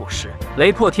布赛果时，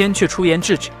雷破天却出言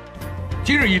制止。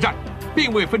今日一战，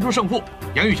并未分出胜负。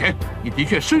杨玉乾，你的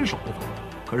确身手不错，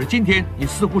可是今天你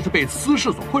似乎是被私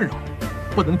事所困扰，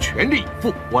不能全力以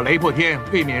赴。我雷破天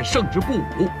未免胜之不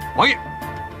武。王爷，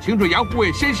请准杨护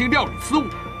卫先行料理私务，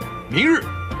明日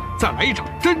再来一场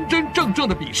真真正正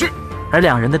的比试。而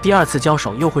两人的第二次交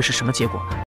手又会是什么结果呢？